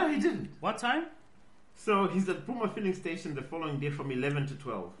 No, he didn't. What time? So he's at Puma filling station the following day from 11 to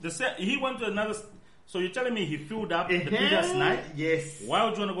 12. He went to another. So you're telling me he filled up the previous night? Yes. Why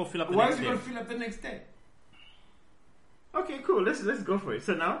would you want to go fill up the Why next is he day? going to fill up the next day? Okay, cool. Let's go for it.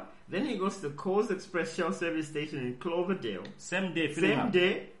 So now, then he goes to the Coles Express Shell service station in Cloverdale. Same day filling Same up.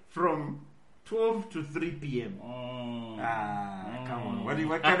 day from 12 to 3 p.m. Come on.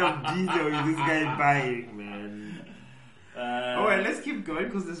 What kind of diesel is this guy buying, man? Alright, let's keep going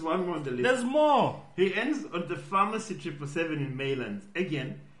because there's one more on the list. There's more. He ends at the Pharmacy 777 in Maylands.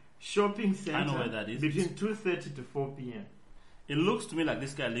 Again, shopping center. I know where that is. Between 2:30 to 4 p.m. It looks to me like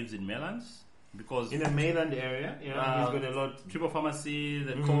this guy lives in Maylands because In a Mayland area, he's got a lot. Triple Pharmacy,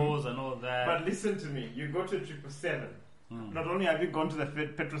 the calls and all that. But listen to me, you go to 777. Not only have you gone to the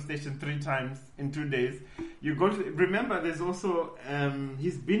petrol station 3 times in 2 days, you go to. Remember, there's also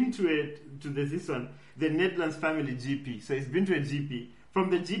he's been to this one, the Netherlands Family GP. So he's been to a GP. From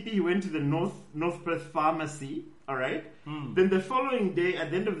the GP, he went to the North Perth Pharmacy. All right. Then the following day,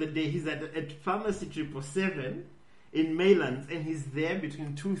 at the end of the day, he's at Pharmacy 777 in Maylands, and he's there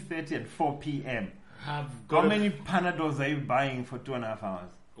between 2:30 and 4 p.m. How many Panadols are you buying for 2.5 hours?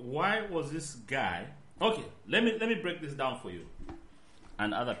 Why was this guy? Okay, let me break this down for you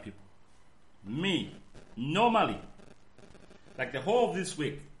and other people. Me, normally, like the whole of this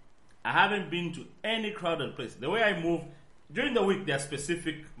week, I haven't been to any crowded place. The way I move during the week, there are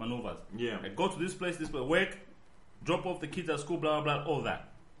specific maneuvers. Yeah. I go to this place, work, drop off the kids at school, blah blah blah, all that.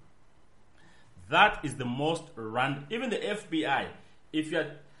 That is the most random. Even the FBI, if you're,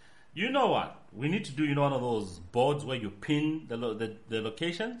 you know what, we need to do. One of those boards where you pin the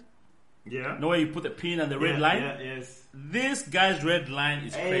locations. Yeah. Know where you put the pin and the red line? Yeah, yes. This guy's red line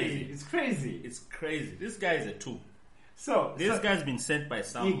is crazy. It's crazy. It's crazy. This guy is a 2. So This guy's been sent by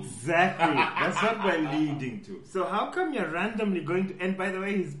some. Exactly. That's what we're leading to. So how come you're randomly going to? And by the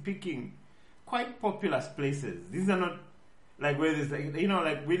way, he's picking quite popular places. These are not like where there's like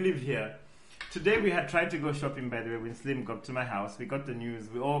like we live here. Today we had tried to go shopping. By the way, when Slim got to my house, we got the news.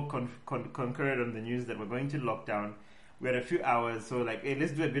 We all concurred on the news that we're going to lockdown. We had a few hours, so like, hey,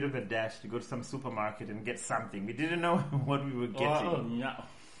 let's do a bit of a dash to go to some supermarket and get something. We didn't know what we were getting. Oh, no.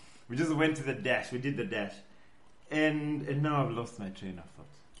 We just went to the dash. We did the dash. And now I've lost my train of thought.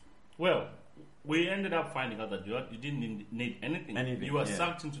 Well, we ended up finding out that you didn't need anything. You were yeah.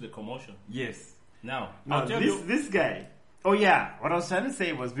 sucked into the commotion. Yes. Now, No, I'll tell you. this guy. Oh yeah, what I was trying to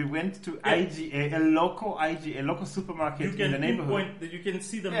say was we went to IGA, a local supermarket You in the can neighborhood. pinpoint, you can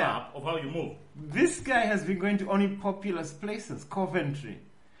see the Yeah. map of how you move. This guy has been going to only popular places: Coventry,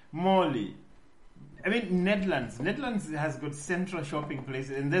 Morley. I mean, Netherlands. Netherlands has got central shopping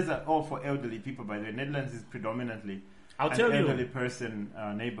places, and those are all for elderly people. By the way, Netherlands is predominantly. I'll an tell elderly you. person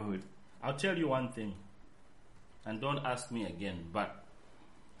neighborhood. I'll tell you one thing, and don't ask me again. But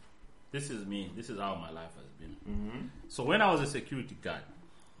this is me. This is how my life has been. Mm-hmm. So when I was a security guard,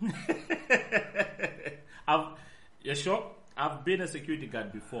 you're sure? I've been a security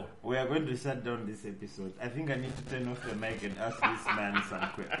guard before. We are going to shut down this episode. I think I need to turn off the mic and ask this man some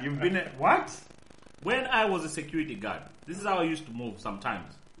questions. You've been what? When I was a security guard, this is how I used to move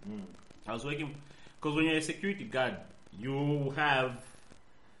sometimes. I was working, because when you're a security guard, you have,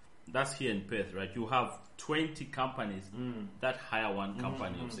 that's here in Perth, right? You have 20 companies that hire one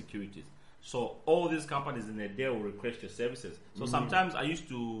company of securities. So all these companies in a day will request your services. So sometimes I used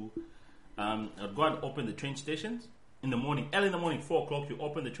to I'd go and open the train stations in the morning, early in the morning, 4 o'clock, you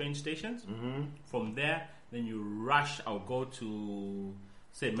open the train stations. From there, then you rush. I'll go to,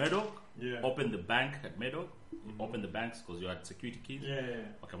 say, Murdoch, open the bank at Murdoch, open the banks because you had security keys.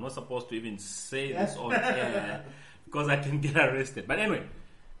 Okay, I'm not supposed to even say this on air because I can get arrested. But anyway,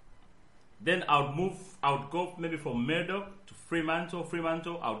 then I would go maybe from Murdoch to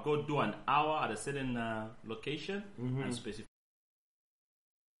Fremantle. I would go do an hour at a certain location and specify.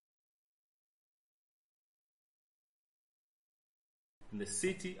 In the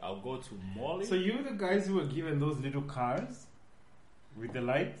city, I'll go to Morley. So you the guys who were given those little cars with the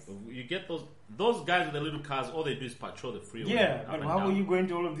lights? You get those guys with the little cars. All they do is patrol the freeway. Yeah, up but and how down. were you going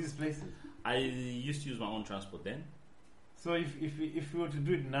to all of these places? I used to use my own transport then. So if you were to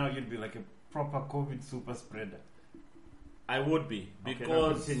do it now, you'd be like a proper COVID super spreader. I would be Okay, now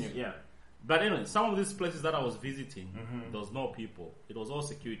because. continue. Yeah. But anyway, some of these places that I was visiting, there was no people. It was all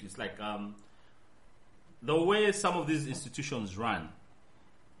security. It's like the way some of these institutions run.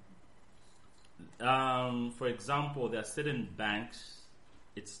 For example, there are certain banks.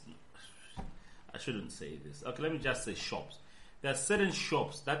 I shouldn't say this. Okay, let me just say shops. There are certain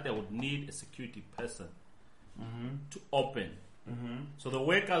shops that they would need a security person to open. So the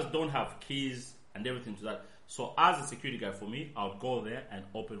workers don't have keys and everything to that. So as a security guy, for me, I'll go there and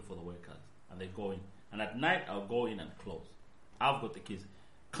open for the workers. And they go in. And at night, I'll go in and close. I've got the keys.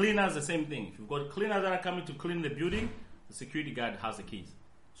 Cleaners, the same thing. If you've got cleaners that are coming to clean the building, the security guard has the keys.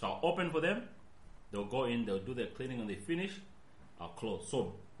 So I'll open for them. They'll go in, they'll do their cleaning, and they finish, I'll close.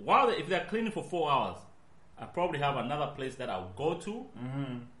 So if they're cleaning for 4 hours, I probably have another place that I'll go to.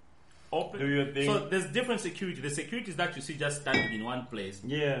 Open. Do your thing. So there's different security. The securities that you see just standing in one place,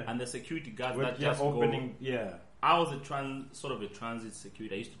 Yeah. and the security guards With that your just opening. go. Yeah. I was sort of a transit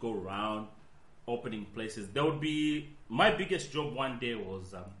security. I used to go around opening places. There would be my biggest job one day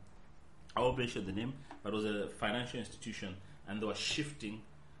was I won't mention the name, but it was a financial institution, and they were shifting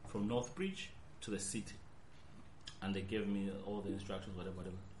from Northbridge to the city, and they gave me all the instructions, whatever.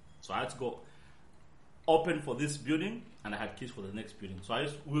 So I had to go open for this building, and I had keys for the next building. So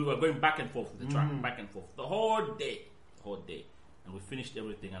we were going back and forth with the truck, back and forth the whole day, and we finished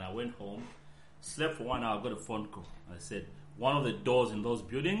everything. And I went home, slept for 1 hour, got a phone call, and I said one of the doors in those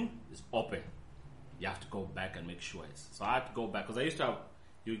buildings is open. You have to go back and make sure it's. So I had to go back because I used to have.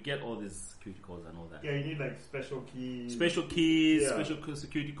 You get all these security codes and all that. Yeah, you need like special keys. Special keys, Yeah. special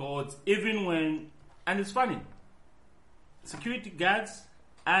security codes, even when, and it's funny, security guards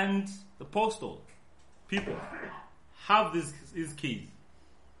and the postal people have these keys.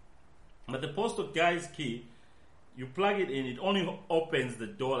 But the postal guy's key, you plug it in, it only opens the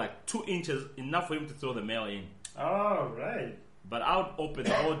door like 2 inches, enough for him to throw the mail in. Oh, right. But I would open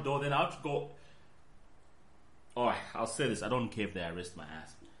the whole door, then I would go. Oh, I'll say this, I don't care if they arrest my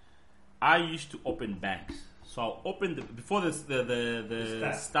ass. I used to open banks. So I'll open before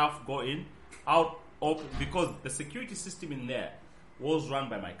the staff go in, I'll open, because the security system in there was run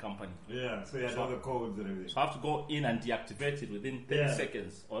by my company. Yeah. So you had all the codes and everything. So I have to go in and deactivate it within 30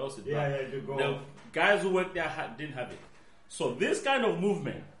 seconds, or else it Yeah, runs. yeah, you go. The guys who worked there didn't have it. So this kind of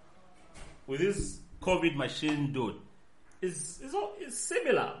movement with this COVID machine dude is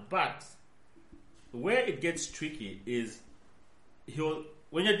similar, but where it gets tricky is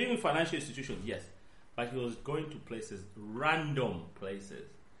when you're dealing with financial institutions, yes, but he was going to places, random places.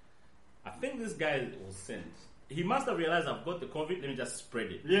 I think this guy was sent. He must have realized I've got the COVID, let me just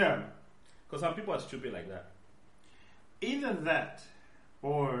spread it. Yeah. Because some people are stupid like that. Either that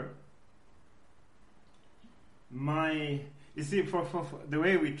or you see, for the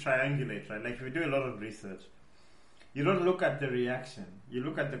way we triangulate, right? Like if we do a lot of research, you don't look at the reaction. You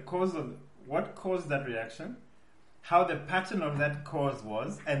look at the cause of what caused that reaction, how the pattern of that cause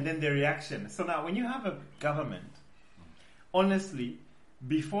was, and then the reaction. So now when you have a government, honestly,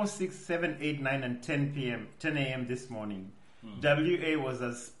 before 6, 7, 8, 9, and 10 a.m. this morning, WA was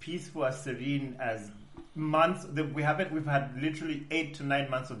as peaceful, as serene as months. We've had literally 8 to 9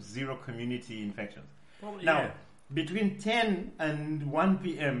 months of zero community infections. Probably, Now, yeah. between 10 and 1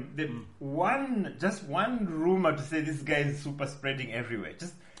 p.m., just one rumor to say this guy is super spreading everywhere.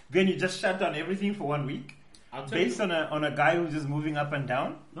 Then you just shut down everything for 1 week I'll tell based you, on a guy who's just moving up and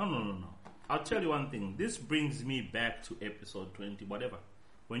down. No. I'll tell you one thing. This brings me back to episode 20, whatever.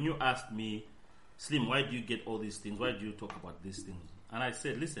 When you asked me, Slim, why do you get all these things? Why do you talk about these things? And I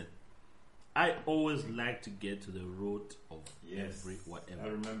said, listen, I always like to get to the root of every whatever. I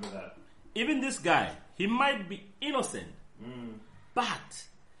remember that. Even this guy, he might be innocent, but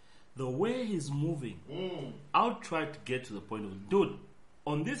the way he's moving, I'll try to get to the point of, dude,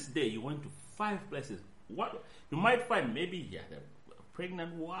 on this day you went to 5 places. What you might find, maybe he had a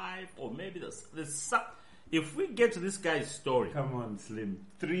pregnant wife, or maybe there's some. If we get to this guy's story, Come on, Slim.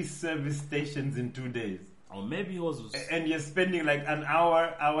 3 service stations in 2 days. or maybe he was, And you're spending like an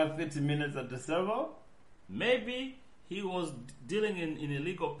hour, 30 minutes at the servo? maybe he was dealing in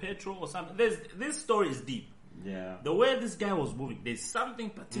illegal petrol or something. This story is deep. Yeah. The way this guy was moving, there's something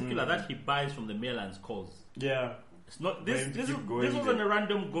particular that he buys from the mail and calls. Yeah. It's not For this. him to This, keep is, going this wasn't there. a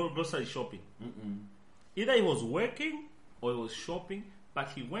random grocery shopping. Either he was working or he was shopping, but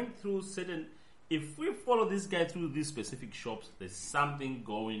he went through certain. If we follow this guy through these specific shops, there's something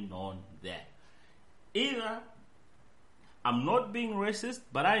going on there. Either I'm not being racist,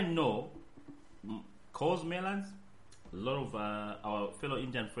 but I know Coles Melons, a lot of our fellow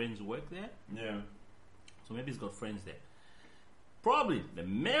Indian friends work there. Yeah. So maybe he's got friends there. Probably the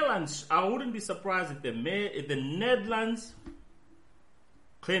Melons. I wouldn't be surprised if the Netherlands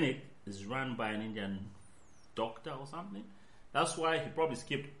clinic is run by an Indian doctor or something. That's why he probably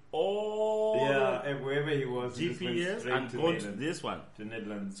skipped all And wherever he was, he just went GPS straight and to gone to Netherlands. this one. To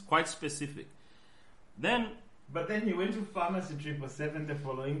Netherlands. It's quite specific. Then But he went to Pharmacy 777 the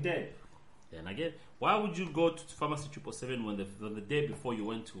following day. again, why would you go to Pharmacy 777 when the day before you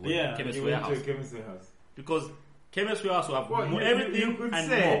went to Chemist he Warehouse? went to a chemist warehouse. Because Chemist Warehouse will have Well, everything you could and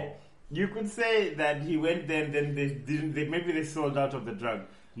say, more. You could say that he went there and then they didn't. Maybe they sold out of the drug.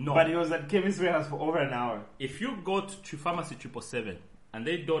 No. But he was at chemist warehouse for over an hour. If you go to Pharmacy 777 and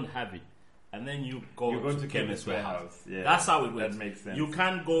they don't have it, and then you go to Chemist Warehouse, Yeah, that's how it works. That makes sense. You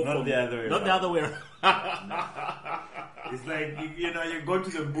can't go Not from the other way not the around. other way around. It's like you go to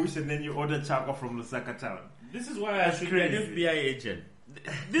the bush and then you order charcoal from Lusaka town. This is why I That's should be an crazy. FBI agent.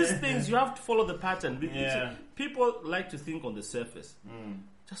 These things you have to follow the pattern. Yeah. People like to think on the surface.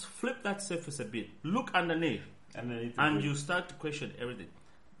 Just flip that surface a bit. Look underneath, and you start to question everything.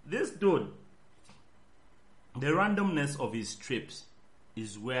 This dude, the randomness of his trips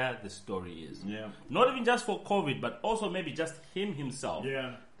is where the story is. Yeah. Not even just for COVID, but also maybe just himself.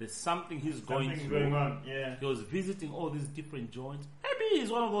 Yeah. There's something he's going Something's through. going on. Yeah. He was visiting all these different joints. Maybe he's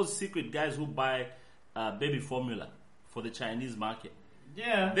one of those secret guys who buy baby formula for the Chinese market.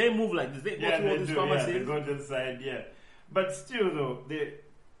 Yeah. They move like this. They go through all these They pharmacies. go to the side, yeah. But still, though,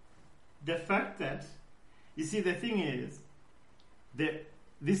 the fact that, you see, the thing is,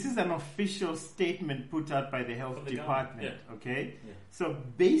 this is an official statement put out by the health From the department, government, okay? Yeah. So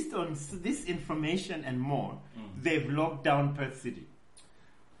based on this information and more, they've locked down Perth City.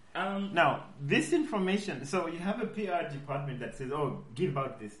 Now, this information, so you have a PR department that says, oh, give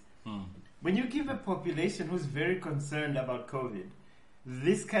out this. When you give a population who's very concerned about COVID,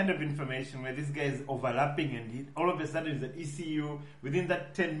 this kind of information where this guy is overlapping and all of a sudden he's at ECU, within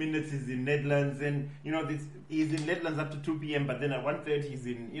that 10 minutes he's in Netherlands, and he's in Netherlands up to 2 p.m. but then at 1:30 he's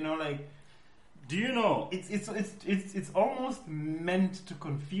in, Do you know? it's almost meant to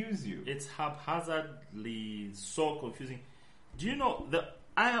confuse you. It's haphazardly so confusing. Do you know that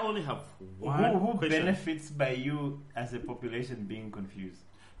I only have one Who question. benefits by you as a population being confused?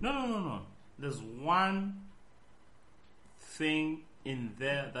 No. There's one thing in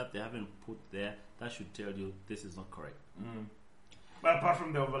there that they haven't put there that should tell you this is not correct. Well, apart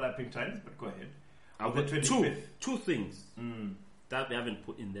from the overlapping times, but go ahead. I've The got 25th. two things that they haven't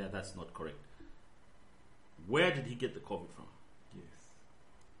put in there that's not correct. Where did he get the COVID from? Yes.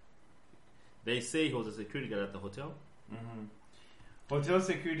 They say he was a security guard at the hotel. Hotel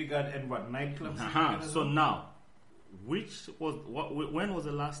security guard and what, nightclub security guard as So well? now, when was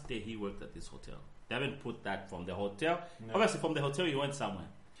the last day he worked at this hotel? They haven't put that from the hotel. No. Obviously, from the hotel, he went somewhere.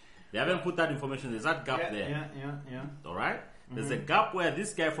 They haven't put that information. There's that gap there. Yeah. All right? There's a gap where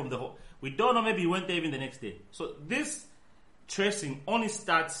this guy from we don't know, maybe he went there even the next day. So this tracing only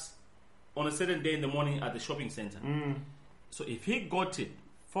starts on a certain day in the morning at the shopping center. So if he got it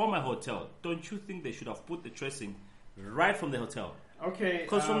from a hotel, don't you think they should have put the tracing right from the hotel? Okay.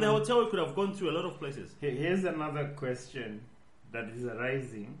 Because from the hotel, we could have gone through a lot of places. Here's another question that is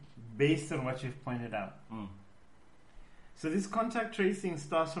arising based on what you've pointed out. So this contact tracing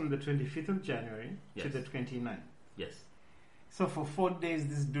starts from the 25th of January to Yes. the 29th. Yes. So for 4 days,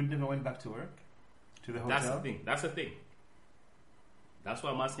 this dude never went back to work? To the hotel? That's the thing. That's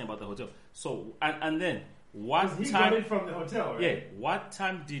why I'm asking about the hotel. So, and then, what He time... got it from the hotel, right? Yeah, what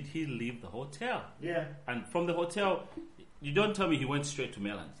time did he leave the hotel? Yeah. And from the hotel, you don't tell me he went straight to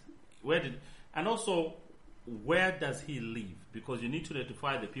Mellons. And also, where does he live? Because you need to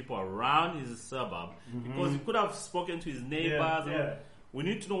notify the people around his suburb. Because you could have spoken to his neighbors. Yeah. We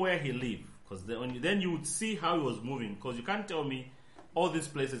need to know where he lived. Because then you would see how he was moving. Because you can't tell me all these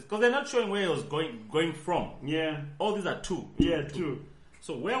places. Because they're not showing where he was going from. Yeah. All these are two. Yeah, true.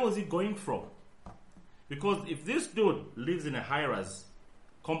 So where was he going from? Because if this dude lives in a high-rise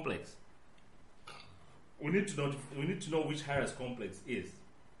complex, we need to know which high-rise complex is.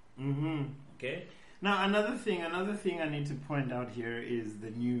 Mm-hmm. Okay? Now, another thing I need to point out here is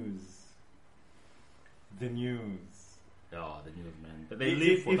the news. The news. Oh, the news, man. But they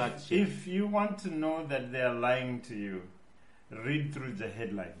live for that shit. If you want to know that they are lying to you, read through the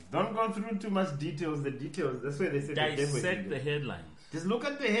headlines. Don't go through too much details. The details, that's why they say Dissect the headlines. Just look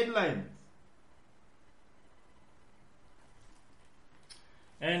at the headlines.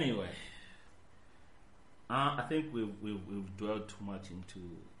 Anyway, I think we've dwelled too much into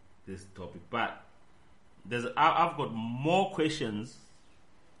this topic, but I've got more questions,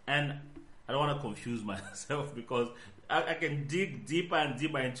 and I don't want to confuse myself because I can dig deeper and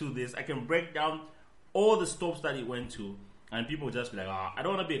deeper into this. I can break down all the stops that he went to, and people will just be like, I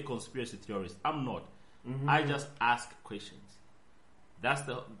don't want to be a conspiracy theorist. I'm not. I just ask questions. That's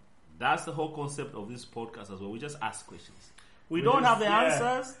the whole concept of this podcast as well. We just ask questions. We don't have the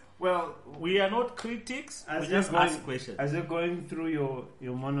answers. Well, we are not critics. We just ask questions. As you're going through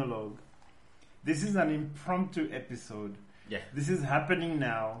your monologue, this is an impromptu episode. Yeah. This is happening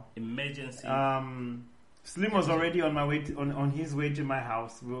now. Emergency. Slim was already on my way on his way to my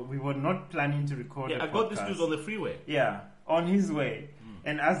house. We were not planning to record. Yeah, I got this news on the freeway. Yeah, on his way.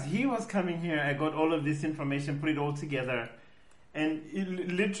 And as he was coming here, I got all of this information, put it all together. And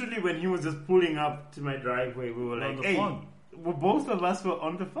literally, when he was just pulling up to my driveway, we were like, on the "Hey." phone. Well, both of us were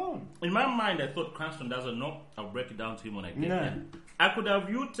on the phone. In my mind, I thought Cranston doesn't know. I'll break it down to him when I get No. there. I could have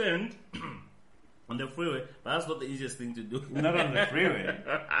U-turned on the freeway, but that's not the easiest thing to do. Not on the freeway.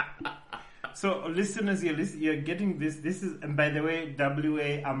 So, listeners, you're getting this. This is, and by the way,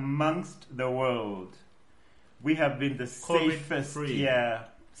 WA amongst the world, we have been the safest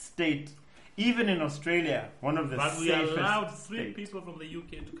state. Even in Australia, one of the safest. But we allowed 3 states. people from the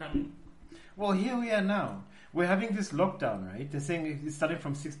UK to come in. Well, here we are now. We're having this lockdown, right? They're saying it's starting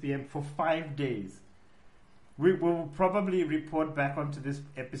from 6 p.m. for 5 days. We will probably report back onto this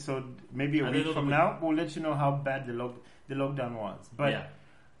episode maybe a week from now. We'll let you know how bad the lockdown was. But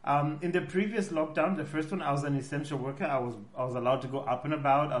in the previous lockdown, the first one, I was an essential worker. I was allowed to go up and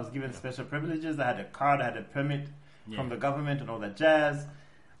about. I was given special privileges. I had a card. I had a permit from the government and all that jazz.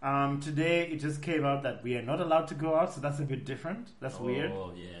 Today, it just came out that we are not allowed to go out, so that's a bit different. That's weird.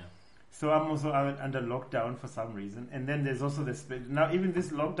 Oh, yeah. So I'm also under lockdown for some reason. And then there's also now even this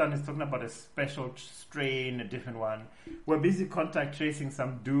lockdown is talking about a special strain, a different one. We're busy contact tracing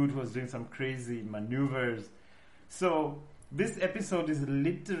some dude who was doing some crazy maneuvers. So this episode is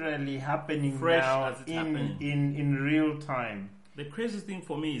literally happening Fresh now as it's happening. in real time. The craziest thing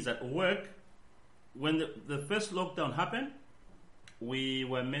for me is at work, when the first lockdown happened, we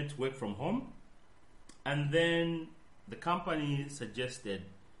were meant to work from home. And then the company suggested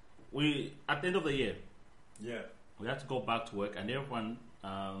at the end of the year, we had to go back to work, and everyone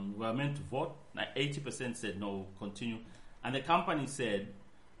we were meant to vote. Like 80% said no, continue, and the company said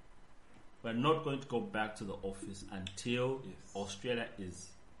we're not going to go back to the office until Australia is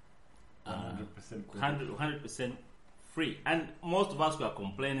 100% free. And most of us were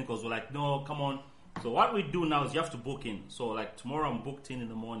complaining because we're like, no, come on. So what we do now is you have to book in. So like tomorrow I'm booked in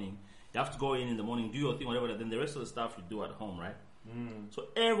the morning. You have to go in the morning, do your thing, whatever. Then the rest of the stuff you do at home, right? So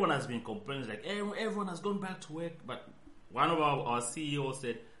everyone has been complaining, like everyone has gone back to work, but one of our CEOs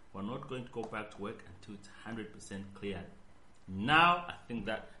said we're not going to go back to work until it's 100% cleared. Now I think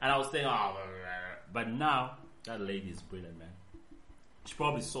that, and I was saying, but now that lady is brilliant, man. She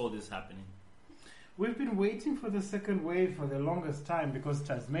probably saw this happening. We've been waiting for the second wave for the longest time because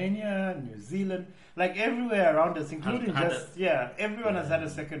Tasmania, New Zealand, like everywhere around us, including everyone has had a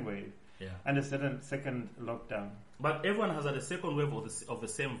second wave and a second lockdown. But everyone has had a second wave of the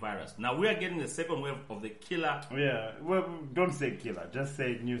same virus. Now we are getting the second wave of the killer. Yeah, well, don't say killer, just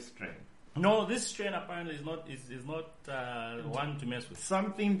say new strain. No, this strain apparently is not one to mess with.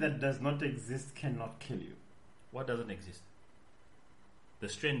 Something that does not exist cannot kill you. What doesn't exist? The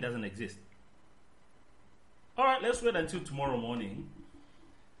strain doesn't exist. All right, let's wait until tomorrow morning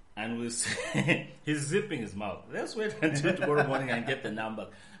and he's zipping his mouth. Let's wait until tomorrow morning and get the number.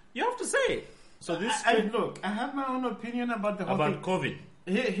 You have to say it. So this Look, I have my own opinion about the whole thing. about COVID.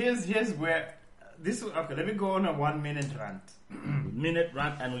 Here's where this. Okay, let me go on a 1 minute rant. Minute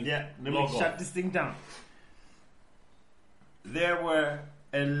rant and we Let me log shut off. this thing down. There were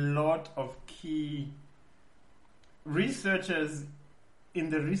a lot of key researchers in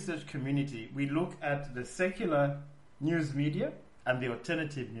the research community. We look at the secular news media and the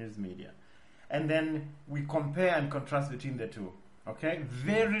alternative news media, and then we compare and contrast between the two. Okay,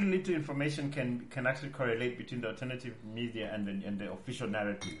 very little information can actually correlate between the alternative media and the official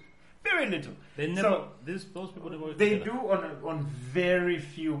narrative. Very little. They never. Those people never. work They together. do on very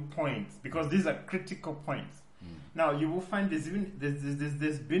few points because these are critical points. Now you will find there's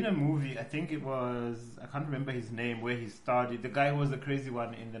been a movie. I think it was, I can't remember his name, where he starred. The guy who was the crazy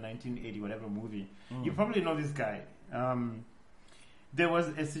one in the 1980 whatever movie. You probably know this guy. There was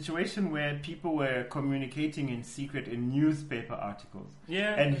a situation where people were communicating in secret in newspaper articles.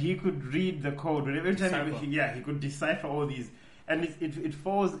 Yeah. And he could read the code. Every time Decipher. he could decipher all these. And it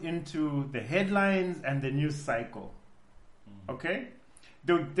falls into the headlines and the news cycle. Okay?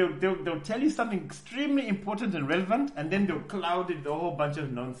 They'll tell you something extremely important and relevant, and then they'll cloud it with a whole bunch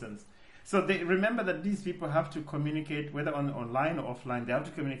of nonsense. So they remember that these people have to communicate, whether online or offline, they have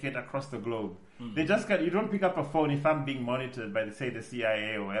to communicate across the globe. They just you don't pick up a phone if I'm being monitored by, say, the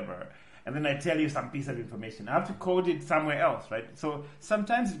CIA or whatever, and then I tell you some piece of information. I have to code it somewhere else, right? So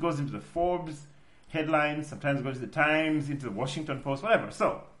sometimes it goes into the Forbes headlines, sometimes it goes to the Times, into the Washington Post, whatever.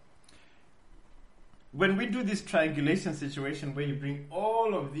 So when we do this triangulation situation where you bring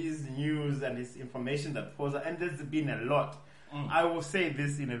all of these news and this information that falls out, and there's been a lot, I will say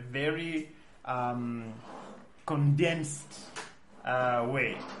this in a very condensed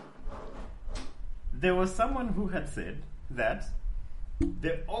way. There was someone who had said that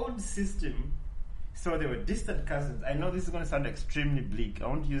the old system, so they were distant cousins. I know this is going to sound extremely bleak. I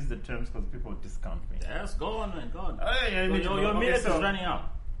won't use the terms because people will discount me. Yes, go on, man, go on. Your Your minute is running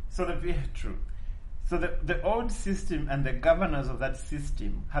out. So true. So the old system and the governors of that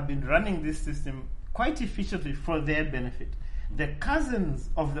system have been running this system quite efficiently for their benefit. The cousins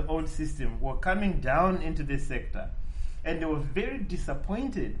of the old system were coming down into this sector, and they were very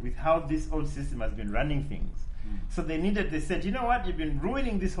disappointed with how this old system has been running things. So they said, you know what, you've been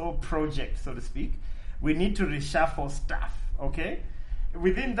ruining this whole project, so to speak. We need to reshuffle stuff, okay?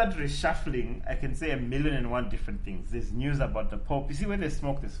 Within that reshuffling, I can say 1,000,001 different things. There's news about the Pope. You see, where there's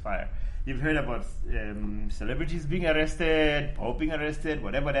smoke, there's fire. You've heard about celebrities being arrested, Pope being arrested,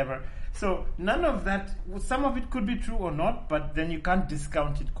 whatever. So none of that, some of it could be true or not, but then you can't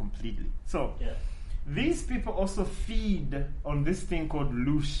discount it completely. So these people also feed on this thing called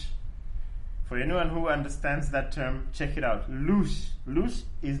loosh. For anyone who understands that term, check it out. Loosh. Loosh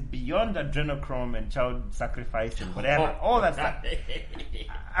is beyond adrenochrome and child sacrifice and whatever. All that stuff.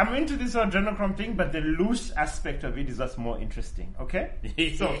 I'm into this adrenochrome thing, but the loosh aspect of it is what's more interesting. Okay?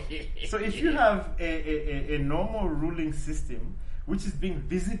 So if you have a normal ruling system which is being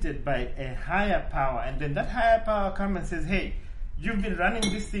visited by a higher power, and then that higher power comes and says, hey, you've been running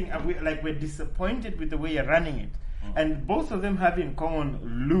this thing, and we're disappointed with the way you're running it. And both of them have in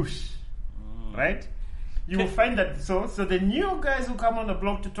common loosh. Right? You will find that so the new guys who come on the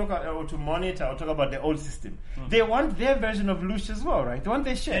block to talk or to monitor or talk about the old system, they want their version of loosh as well, right? They want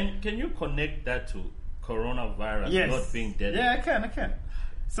their share. Can you connect that to coronavirus not being deadly? Yeah, I can.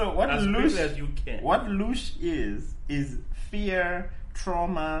 So what as loosh quickly as you can. What loosh is fear,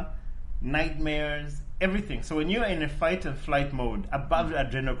 trauma, nightmares, everything. So when you're in a fight and flight mode above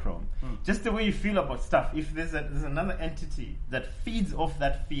adrenochrome, just the way you feel about stuff, if there's another entity that feeds off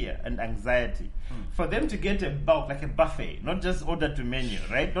that fear and anxiety, for them to get a bulk, like a buffet, not just order to menu,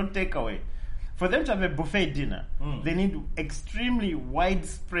 right? Don't take away. For them to have a buffet dinner, they need extremely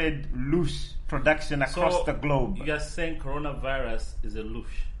widespread loosh production across the globe. You're saying coronavirus is a loosh?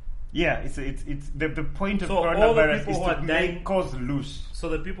 Yeah, it's the point of So all the coronavirus people is who are to dying- cause loosh. So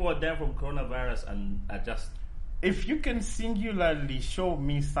the people who are dying from coronavirus and are just... If you can singularly show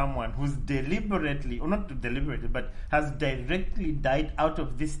me someone who's deliberately, or not deliberately, but has directly died out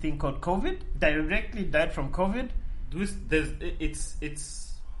of this thing called COVID, directly died from COVID,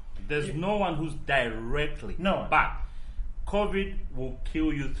 There's no one who's directly... No. But COVID will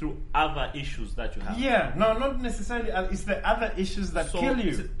kill you through other issues that you have. yeah, no, not necessarily. It's the other issues that kill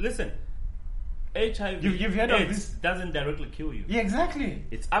you. Listen, HIV You've heard of AIDS this? doesn't directly kill you. Yeah, exactly.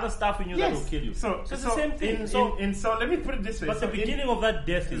 It's other stuff in you that will kill you. So it's the same thing. So let me put it this way. But So the beginning of that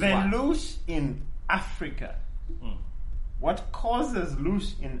death is the what? loosh in Africa. What causes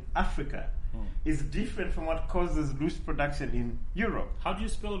loosh in Africa is different from what causes louche production in Europe. How do you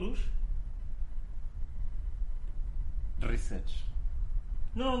spell louche? Research.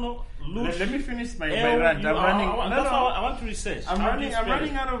 No. Louche. Let me finish my rant. I'm running. I want to research. I'm How do you running. I'm spell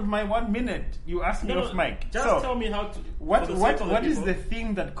running it? out of my 1 minute. You asked me off mic. Just So, tell me how to. what for the sake of what is people. the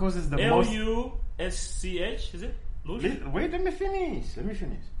thing that causes the most? LUSCH? Is it louche? Wait, let me finish.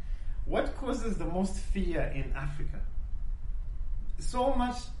 What causes the most fear in Africa? So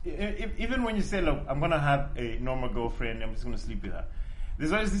much, even when you say, look, I'm going to have a normal girlfriend, I'm just going to sleep with her.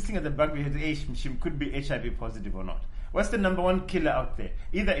 There's always this thing at the back of your head, hey, she could be HIV positive or not. What's the number one killer out there?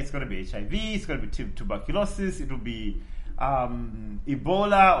 Either it's going to be HIV, it's going to be tuberculosis, it will be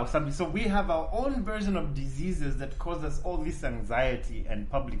Ebola or something. So we have our own version of diseases that cause us all this anxiety and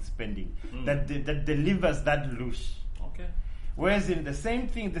public spending that delivers that louche. Okay. Whereas in the same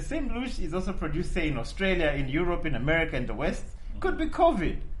thing, the same louche is also produced, say, in Australia, in Europe, in America, in the West. Could be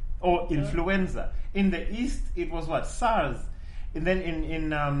COVID or influenza. In the East, it was what? SARS. And then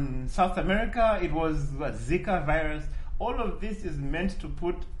in South America, it was what? Zika virus. All of this is meant to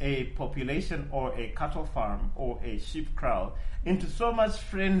put a population or a cattle farm or a sheep kraal into so much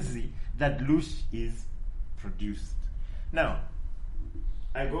frenzy that louche is produced. Now,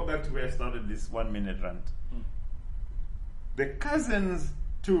 I go back to where I started this 1 minute rant. The cousins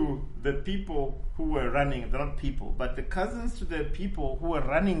to the people who were running, they're not people, but the cousins to the people who were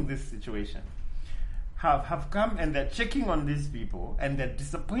running this situation have come and they're checking on these people and they're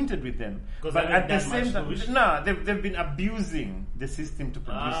disappointed with them. Because But they at the don't get same much louche? time, no, they've been abusing the system to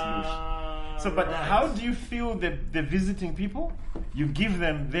produce louche. So, but right. how do you feel the visiting people? You give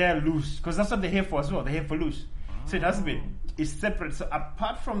them their louche, because that's what they're here for as well. They're here for louche. So it has to be, it's separate. So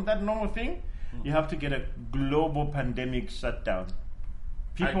apart from that normal thing, you have to get a global pandemic shutdown.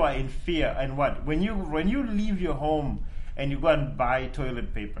 People are in fear, and what? When you leave your home and you go and buy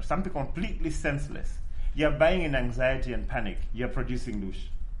toilet paper, something completely senseless, you're buying in anxiety and panic. You're producing louche.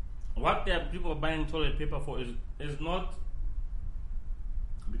 What people are buying toilet paper for is not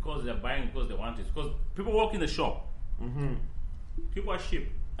because they're buying because they want it. Because people walk in the shop, people are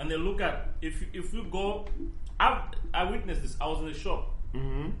sheep, and they look at if you go. I witnessed this. I was in the shop,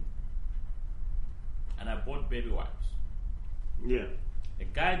 and I bought baby wipes. Yeah. A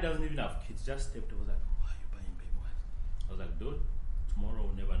guy doesn't even have kids, just stepped over, was like, why are you buying baby wipes? I was like, dude, tomorrow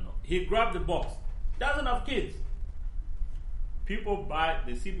we'll never know. He grabbed the box, doesn't have kids. They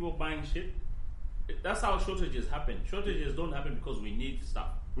see people buying shit. That's how shortages happen. Shortages don't happen because we need stuff.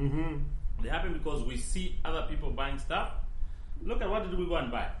 They happen because we see other people buying stuff. Look at what did we go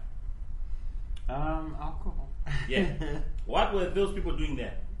and buy? Alcohol. Yeah. What were those people doing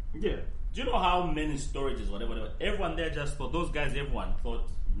there? Yeah. Do you know how many storages, whatever? Everyone there just thought, those guys, everyone thought,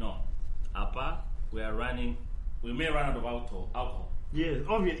 no. Appa, we may run out of alcohol. Yeah,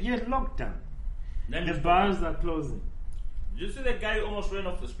 obvious. Yeah, lockdown. The bars are closing. Did you see that guy who almost ran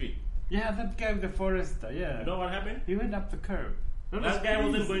off the street? Yeah, that guy with the forester, yeah. You know what happened? He went up the curb. That guy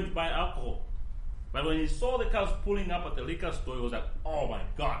wasn't going to buy alcohol. But when he saw the cars pulling up at the liquor store, he was like, oh my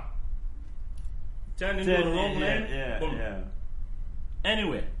God. Turned into the wrong lane. Boom. Yeah.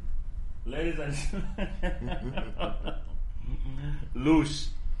 Anyway, ladies and gentlemen, louche.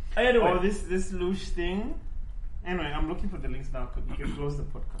 Anyway, this louche thing. Anyway, I'm looking for the links now. You can close the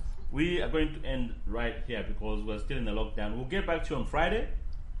podcast. we are going to end right here because we're still in the lockdown. We'll get back to you on Friday.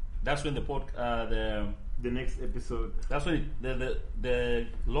 That's when the next episode. That's when the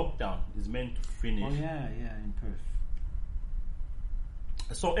lockdown is meant to finish. Oh yeah, in Perth.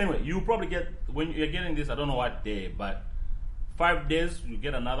 So anyway, you probably get, when you're getting this, I don't know what day, but 5 days you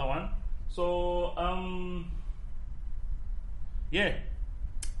get another one. So yeah,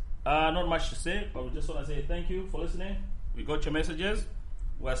 not much to say, but we just want to say thank you for listening. We got your messages.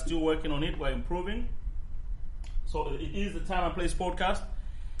 We're still working on it. We're improving. So it is the Time and Place podcast,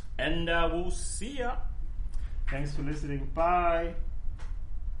 and we'll see ya. Thanks for listening. Bye.